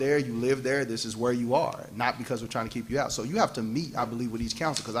grow up there, you live there, this is where you are, not because we're trying to keep you out. So you have to meet, I believe, with each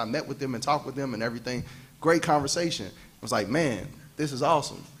council, because I met with them and talked with them and everything. Great conversation. I was like, man, this is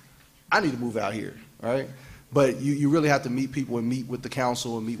awesome. I need to move out here, right? But you really have to meet people and meet with the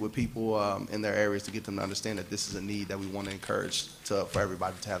council and meet with people in their areas to get them to understand that this is a need that we want to encourage for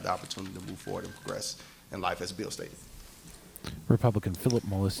everybody to have the opportunity to move forward and progress in life, as Bill stated. Republican Philip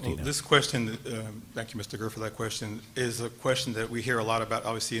Molistino. Well, this question, thank you, Mr. Gurr, for that question, is a question that we hear a lot about,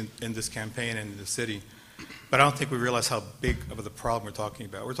 obviously, in this campaign and in the city. But I don't think we realize how big of the problem we're talking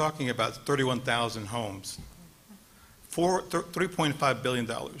about. We're talking about 31,000 homes, $3.5 billion.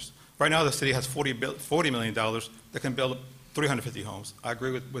 Right now, the city has $40 million that can build 350 homes. I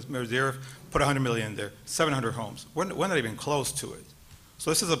agree with Mayor Zariff, put $100 million in there, 700 homes. We're not even close to it. So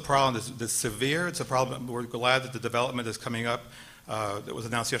this is a problem that's severe. It's a problem. We're glad that the development is coming up that was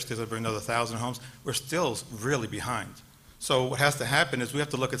announced yesterday that bring another 1,000 homes. We're still really behind. So what has to happen is we have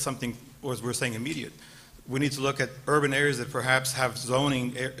to look at something, as we're saying, immediate. We need to look at urban areas that perhaps have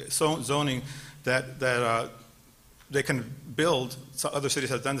zoning that they can build. So other cities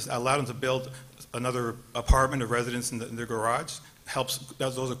have done this, allow them to build another apartment or residence in their garage.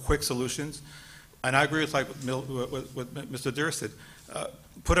 Those are quick solutions. And I agree with what Mr. Durr said.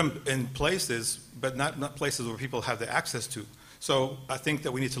 Put them in places, but not places where people have the access to. So I think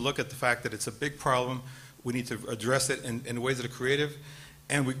that we need to look at the fact that it's a big problem. We need to address it in ways that are creative.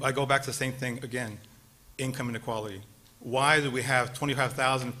 And I go back to the same thing again, income inequality. Why do we have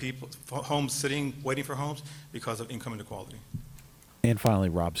 25,000 people, homes sitting, waiting for homes? Because of income inequality. And finally,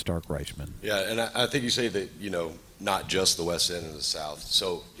 Rob Stark-Reichman. Yeah, and I think you say that, not just the West End and the South.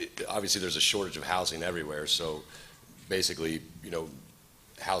 So obviously there's a shortage of housing everywhere. So basically,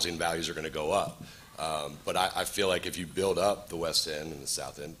 housing values are going to go up. But I feel like if you build up the West End and the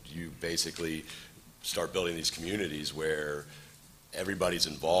South End, you basically start building these communities where everybody's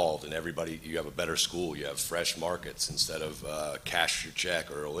involved and you have a better school, you have fresh markets instead of cash your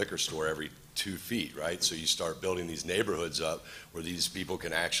check or a liquor store every 2 feet, right? So you start building these neighborhoods up where these people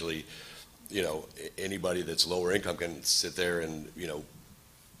can actually, anybody that's lower income can sit there and,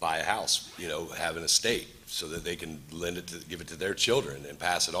 buy a house, have an estate so that they can give it to their children and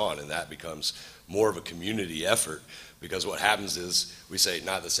pass it on. And that becomes more of a community effort, because what happens is we say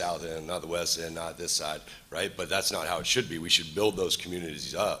not the South End, not the West End, not this side, right? But that's not how it should be. We should build those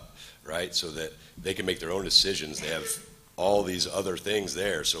communities up, right? So that they can make their own decisions. They have all these other things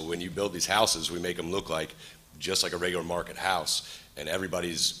there. So when you build these houses, we make them look like just like a regular market house, and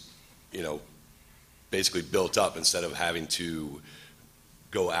everybody's, basically built up instead of having to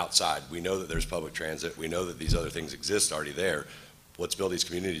go outside. We know that there's public transit. We know that these other things exist already there. Let's build these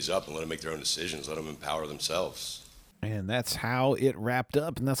communities up and let them make their own decisions. Let them empower themselves. And that's how it wrapped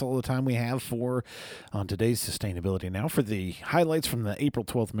up, and that's all the time we have for on today's Sustainability Now. For the highlights from the April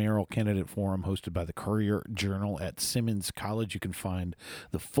 12th Mayoral Candidate Forum hosted by the Courier-Journal at Simmons College, you can find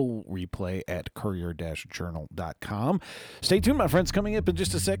the full replay at courier-journal.com. Stay tuned, my friends. Coming up in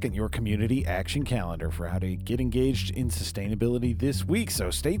just a second, your community action calendar for how to get engaged in sustainability this week. So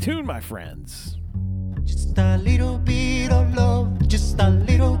stay tuned, my friends. Just a little bit of love, just a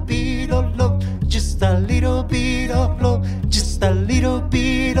little bit of love, just a little bit of love, just a little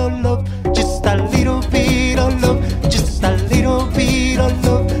bit of love, just a little bit of love, just a little bit of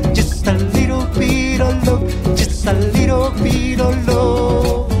love, just a little bit of love, just a little bit of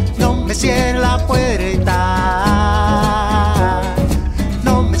love. No me cierres la puerta,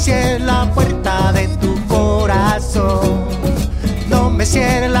 no me cierres la puerta de tu corazón, no me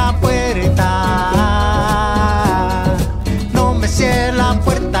cierres la puerta. La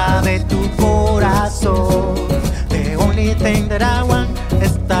puerta de tu corazón. The only thing that I want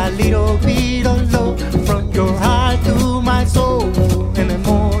is that little bit of love from your heart to my soul. In the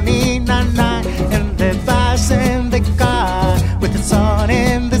morning and night, and the bus and the car, with the sun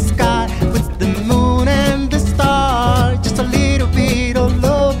in the sky, with the moon and the stars. Just a little bit of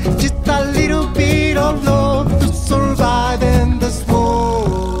love, just a little bit of love to survive in this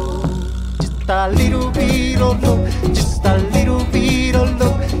world. Just a little bit of love, just a little bit of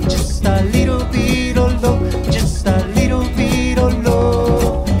love, just a little bit of love, just a little bit of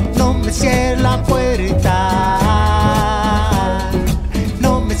love. No me cierres la puerta,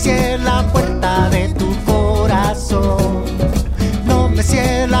 no me cierres la puerta de tu corazón, no me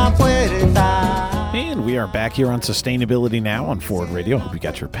cierres la puerta. are back here on Sustainability Now on Forward Radio. Hope you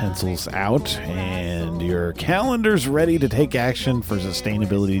got your pencils out and your calendars ready to take action for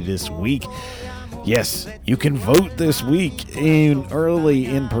sustainability this week. Yes, you can vote this week in early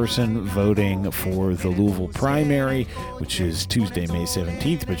in-person voting for the Louisville primary, which is Tuesday, May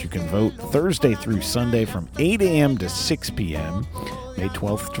 17th, but you can vote Thursday through Sunday from 8 a.m. to 6 p.m., May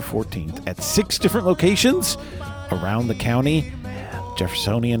 12th to 14th, at 6 different locations around the county.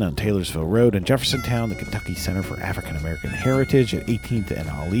 Jeffersonian on Taylorsville Road in Jeffersontown, the Kentucky Center for African American Heritage at 18th and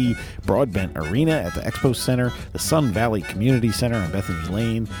Ali, Broadbent Arena at the Expo Center, the Sun Valley Community Center on Bethany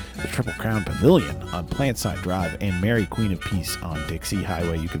Lane, the Triple Crown Pavilion on Plantside Drive, and Mary Queen of Peace on Dixie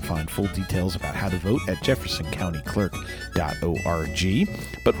Highway. You can find full details about how to vote at jeffersoncountyclerk.org.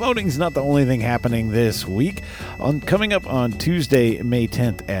 But voting's not the only thing happening this week. Coming up on Tuesday, May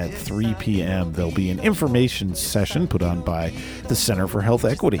 10th at 3 p.m., there'll be an information session put on by the Center for Health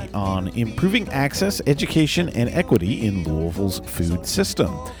Equity on improving access, education, and equity in Louisville's food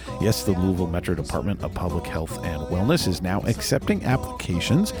system. Yes, the Louisville Metro Department of Public Health and Wellness is now accepting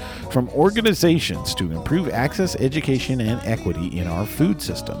applications from organizations to improve access, education, and equity in our food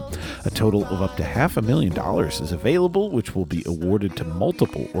system. A total of up to $500,000 is available, which will be awarded to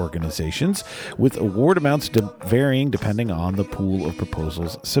multiple organizations, with award amounts varying depending on the pool of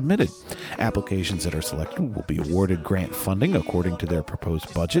proposals submitted. Applications that are selected will be awarded grant funding according to their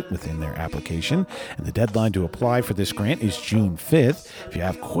proposed budget within their application, and the deadline to apply for this grant is June 5th. If you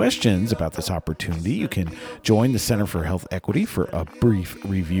have questions about this opportunity, you can join the Center for Health Equity for a brief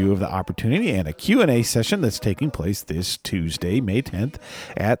review of the opportunity and a Q&A session that's taking place this Tuesday, May 10th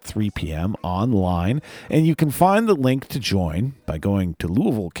at 3 p.m. online. And you can find the link to join by going to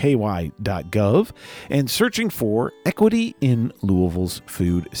louisvilleky.gov and searching for Equity in Louisville's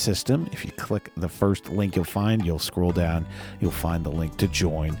Food System. If you click the first link you'll scroll down, you'll find the link to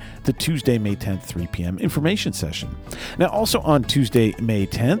join the Tuesday, May 10th, 3 p.m. information session. Now, also on Tuesday, May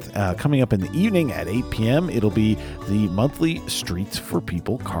 10th, coming up in the evening at 8 p.m., it'll be the monthly Streets for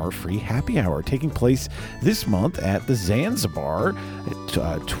People Car-Free Happy Hour taking place this month at the Zanzibar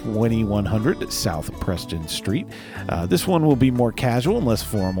at 2100 South Preston Street. This one will be more casual and less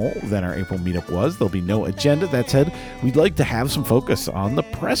formal than our April meetup was. There'll be no agenda. That said, we'd like to have some focus on the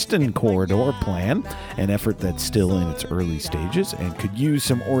Preston Corridor Plan, an effort that's still in its early stages and could use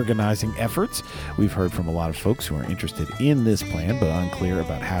some organizing efforts. We've heard from a lot of folks who are interested in this plan but unclear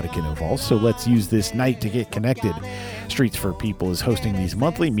about how to get involved, so let's use this night to get connected. Streets for People is hosting these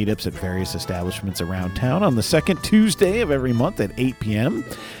monthly meetups at various establishments around town on the second Tuesday of every month at 8 p.m.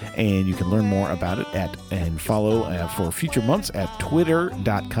 And you can learn more about it and follow for future months at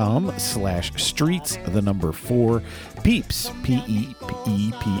twitter.com/streets4peeps,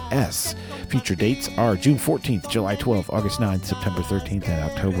 P-E-E-P-S. Future dates are June 14th, July 12th, August 9th, September 13th,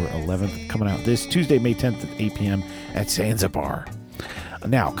 and October 11th, coming out this Tuesday, May 10th at 8 p.m. at Zanzibar.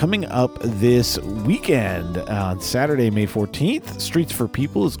 Now, coming up this weekend on Saturday, May 14th, Streets for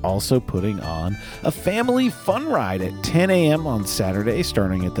People is also putting on a family fun ride at 10 a.m. on Saturday,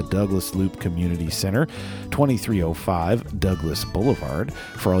 starting at the Douglas Loop Community Center, 2305 Douglas Boulevard.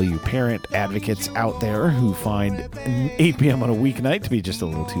 For all you parent advocates out there who find 8 p.m. on a weeknight to be just a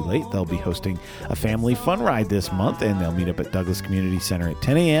little too late, they'll be hosting a family fun ride this month, and they'll meet up at Douglas Community Center at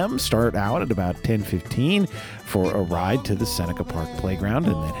 10 a.m., start out at about 10:15 for a ride to the Seneca Park Playground,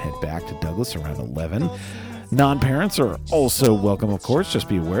 and then head back to Douglas around 11. Non-parents are also welcome, of course. Just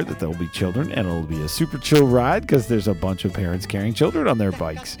be aware that there will be children, and it'll be a super chill ride because there's a bunch of parents carrying children on their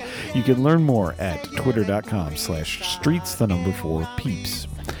bikes. You can learn more at twitter.com/streets4peeps.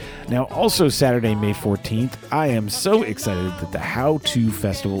 Now, also Saturday, May 14th, I am so excited that the How To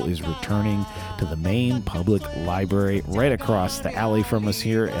Festival is returning to the main public library right across the alley from us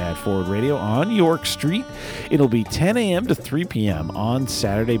here at Forward Radio on York Street. It'll be 10 a.m. to 3 p.m. on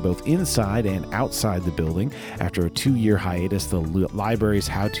Saturday, both inside and outside the building. After a 2-year hiatus, the library's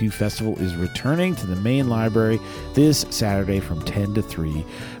How To Festival is returning to the main library this Saturday from 10 to 3.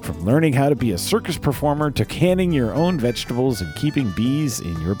 From learning how to be a circus performer to canning your own vegetables and keeping bees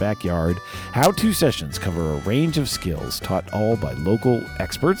in your backyard, How-To sessions cover a range of skills taught all by local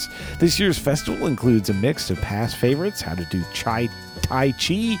experts. This year's festival includes a mix of past favorites, how to do Tai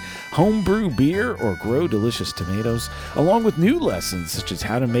Chi, homebrew beer, or grow delicious tomatoes, along with new lessons such as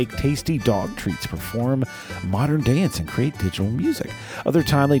how to make tasty dog treats, perform modern dance, and create digital music. Other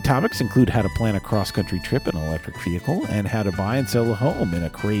timely topics include how to plan a cross-country trip in an electric vehicle and how to buy and sell a home in a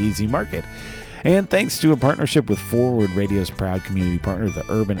crazy market. And thanks to a partnership with Forward Radio's proud community partner, the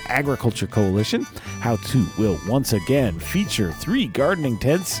Urban Agriculture Coalition, How To will once again feature 3 gardening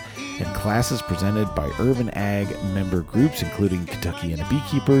tents and classes presented by Urban Ag member groups, including Kentuckiana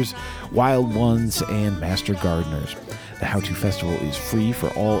Beekeepers, Wild Ones, and Master Gardeners. The How To Festival is free for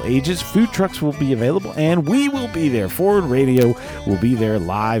all ages. Food trucks will be available, and we will be there. Forward Radio will be there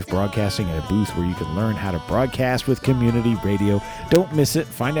live, broadcasting at a booth where you can learn how to broadcast with community radio. Don't miss it.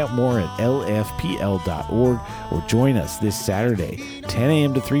 Find out more at lfpl.org or join us this Saturday, 10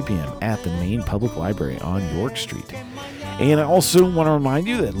 a.m. to 3 p.m. at the Main Public Library on York Street. And I also want to remind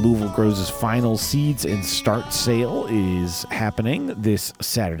you that Louisville Grows' final Seeds and Start sale is happening this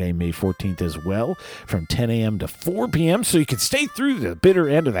Saturday, May 14th as well, from 10 a.m. to 4 p.m. So you can stay through the bitter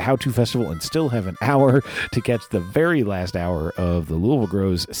end of the How To Festival and still have an hour to catch the very last hour of the Louisville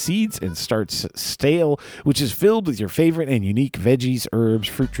Grows Seeds and Starts sale, which is filled with your favorite and unique veggies, herbs,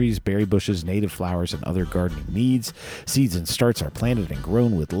 fruit trees, berry bushes, native flowers, and other gardening needs. Seeds and Starts are planted and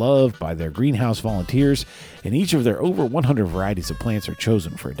grown with love by their greenhouse volunteers, and each of their over 100 varieties of plants are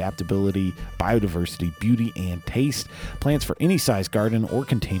chosen for adaptability, biodiversity, beauty, and taste. Plants for any size garden or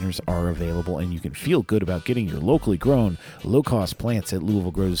containers are available, and you can feel good about getting your locally grown, low-cost plants at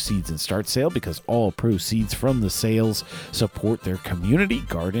Louisville Grows Seeds and Start sale, because all proceeds from the sales support their community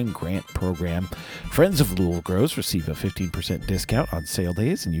garden grant program. Friends of Louisville Grows receive a 15% discount on sale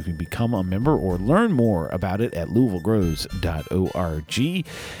days, and you can become a member or learn more about it at louisvillegrows.org.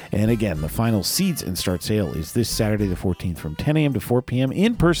 And again, the final Seeds and Start sale is this Saturday the 14th from 10 a.m. to 4 p.m.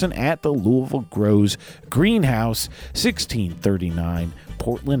 in person at the Louisville Grows Greenhouse, 1639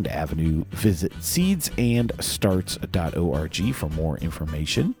 Portland Avenue. Visit seedsandstarts.org for more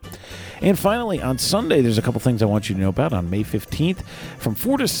information. And finally, on Sunday, there's a couple things I want you to know about. On May 15th, from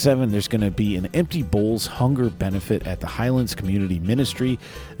 4 to 7, there's going to be an Empty Bowls Hunger Benefit at the Highlands Community Ministry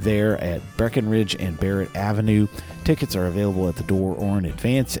there at Breckenridge and Barrett Avenue. Tickets are available at the door or in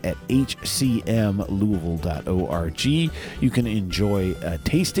advance at hcmlouisville.org. You can enjoy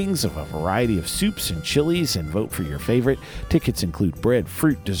tastings of a variety of soups and chilies and vote for your favorite. Tickets include bread,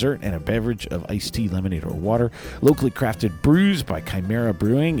 fruit, dessert, and a beverage of iced tea, lemonade, or water. Locally crafted brews by Chimera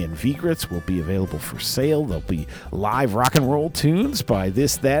Brewing and Vigrets will be available for sale. There'll be live rock and roll tunes by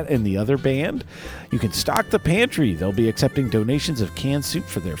This, That, and the Other band. You can stock the pantry. They'll be accepting donations of canned soup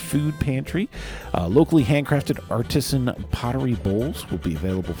for their food pantry. Locally handcrafted artisan pottery bowls will be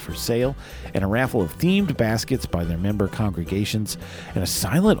available for sale, and a raffle of themed baskets by their member congregations, and a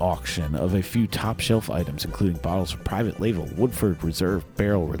silent auction of a few top shelf items, including bottles of Private Label, Woodford Reserve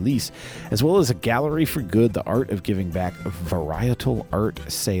Barrel Release, as well as a Gallery for Good, the Art of Giving Back varietal art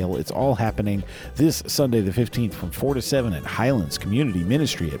sale. It's all happening this Sunday the 15th from 4 to 7 at Highlands Community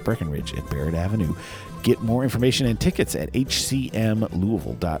Ministry at Breckenridge and Barrett Avenue. Get more information and tickets at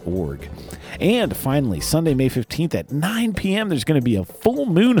hcmlouisville.org. And finally, Sunday, May 15th at 9 p.m., there's going to be a full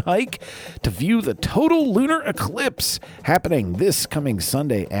moon hike to view the total lunar eclipse happening this coming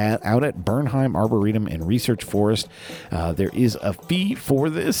Sunday out at Bernheim Arboretum and Research Forest. There is a fee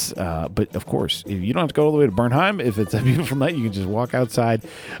for this, but of course, if you don't have to go all the way to Bernheim. If it's a beautiful night, you can just walk outside.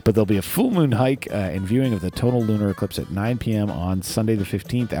 But there'll be a full moon hike and viewing of the total lunar eclipse at 9 p.m. on Sunday the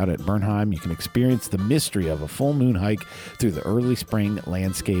 15th out at Bernheim. You can experience the mystery of a full moon hike through the early spring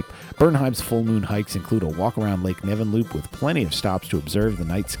landscape. Bernheim's full moon hikes include a walk around Lake Nevin Loop with plenty of stops to observe the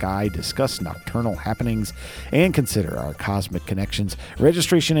night sky, discuss nocturnal happenings, and consider our cosmic connections.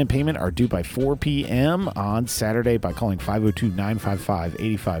 Registration and payment are due by 4 p.m. on Saturday by calling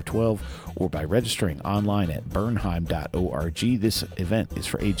 502-955-8512 or by registering online at bernheim.org. This event is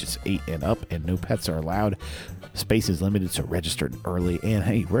for ages 8 and up, and no pets are allowed. Space is limited, so register early. And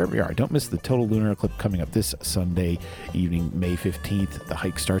hey, wherever you are, don't miss the total lunar eclipse coming up this Sunday evening, May 15th. The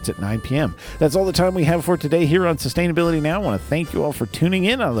hike starts at 9 p.m. That's all the time we have for today here on Sustainability Now. I want to thank you all for tuning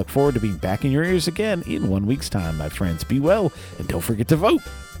in. I look forward to being back in your ears again in 1 week's time, my friends. Be well, and don't forget to vote.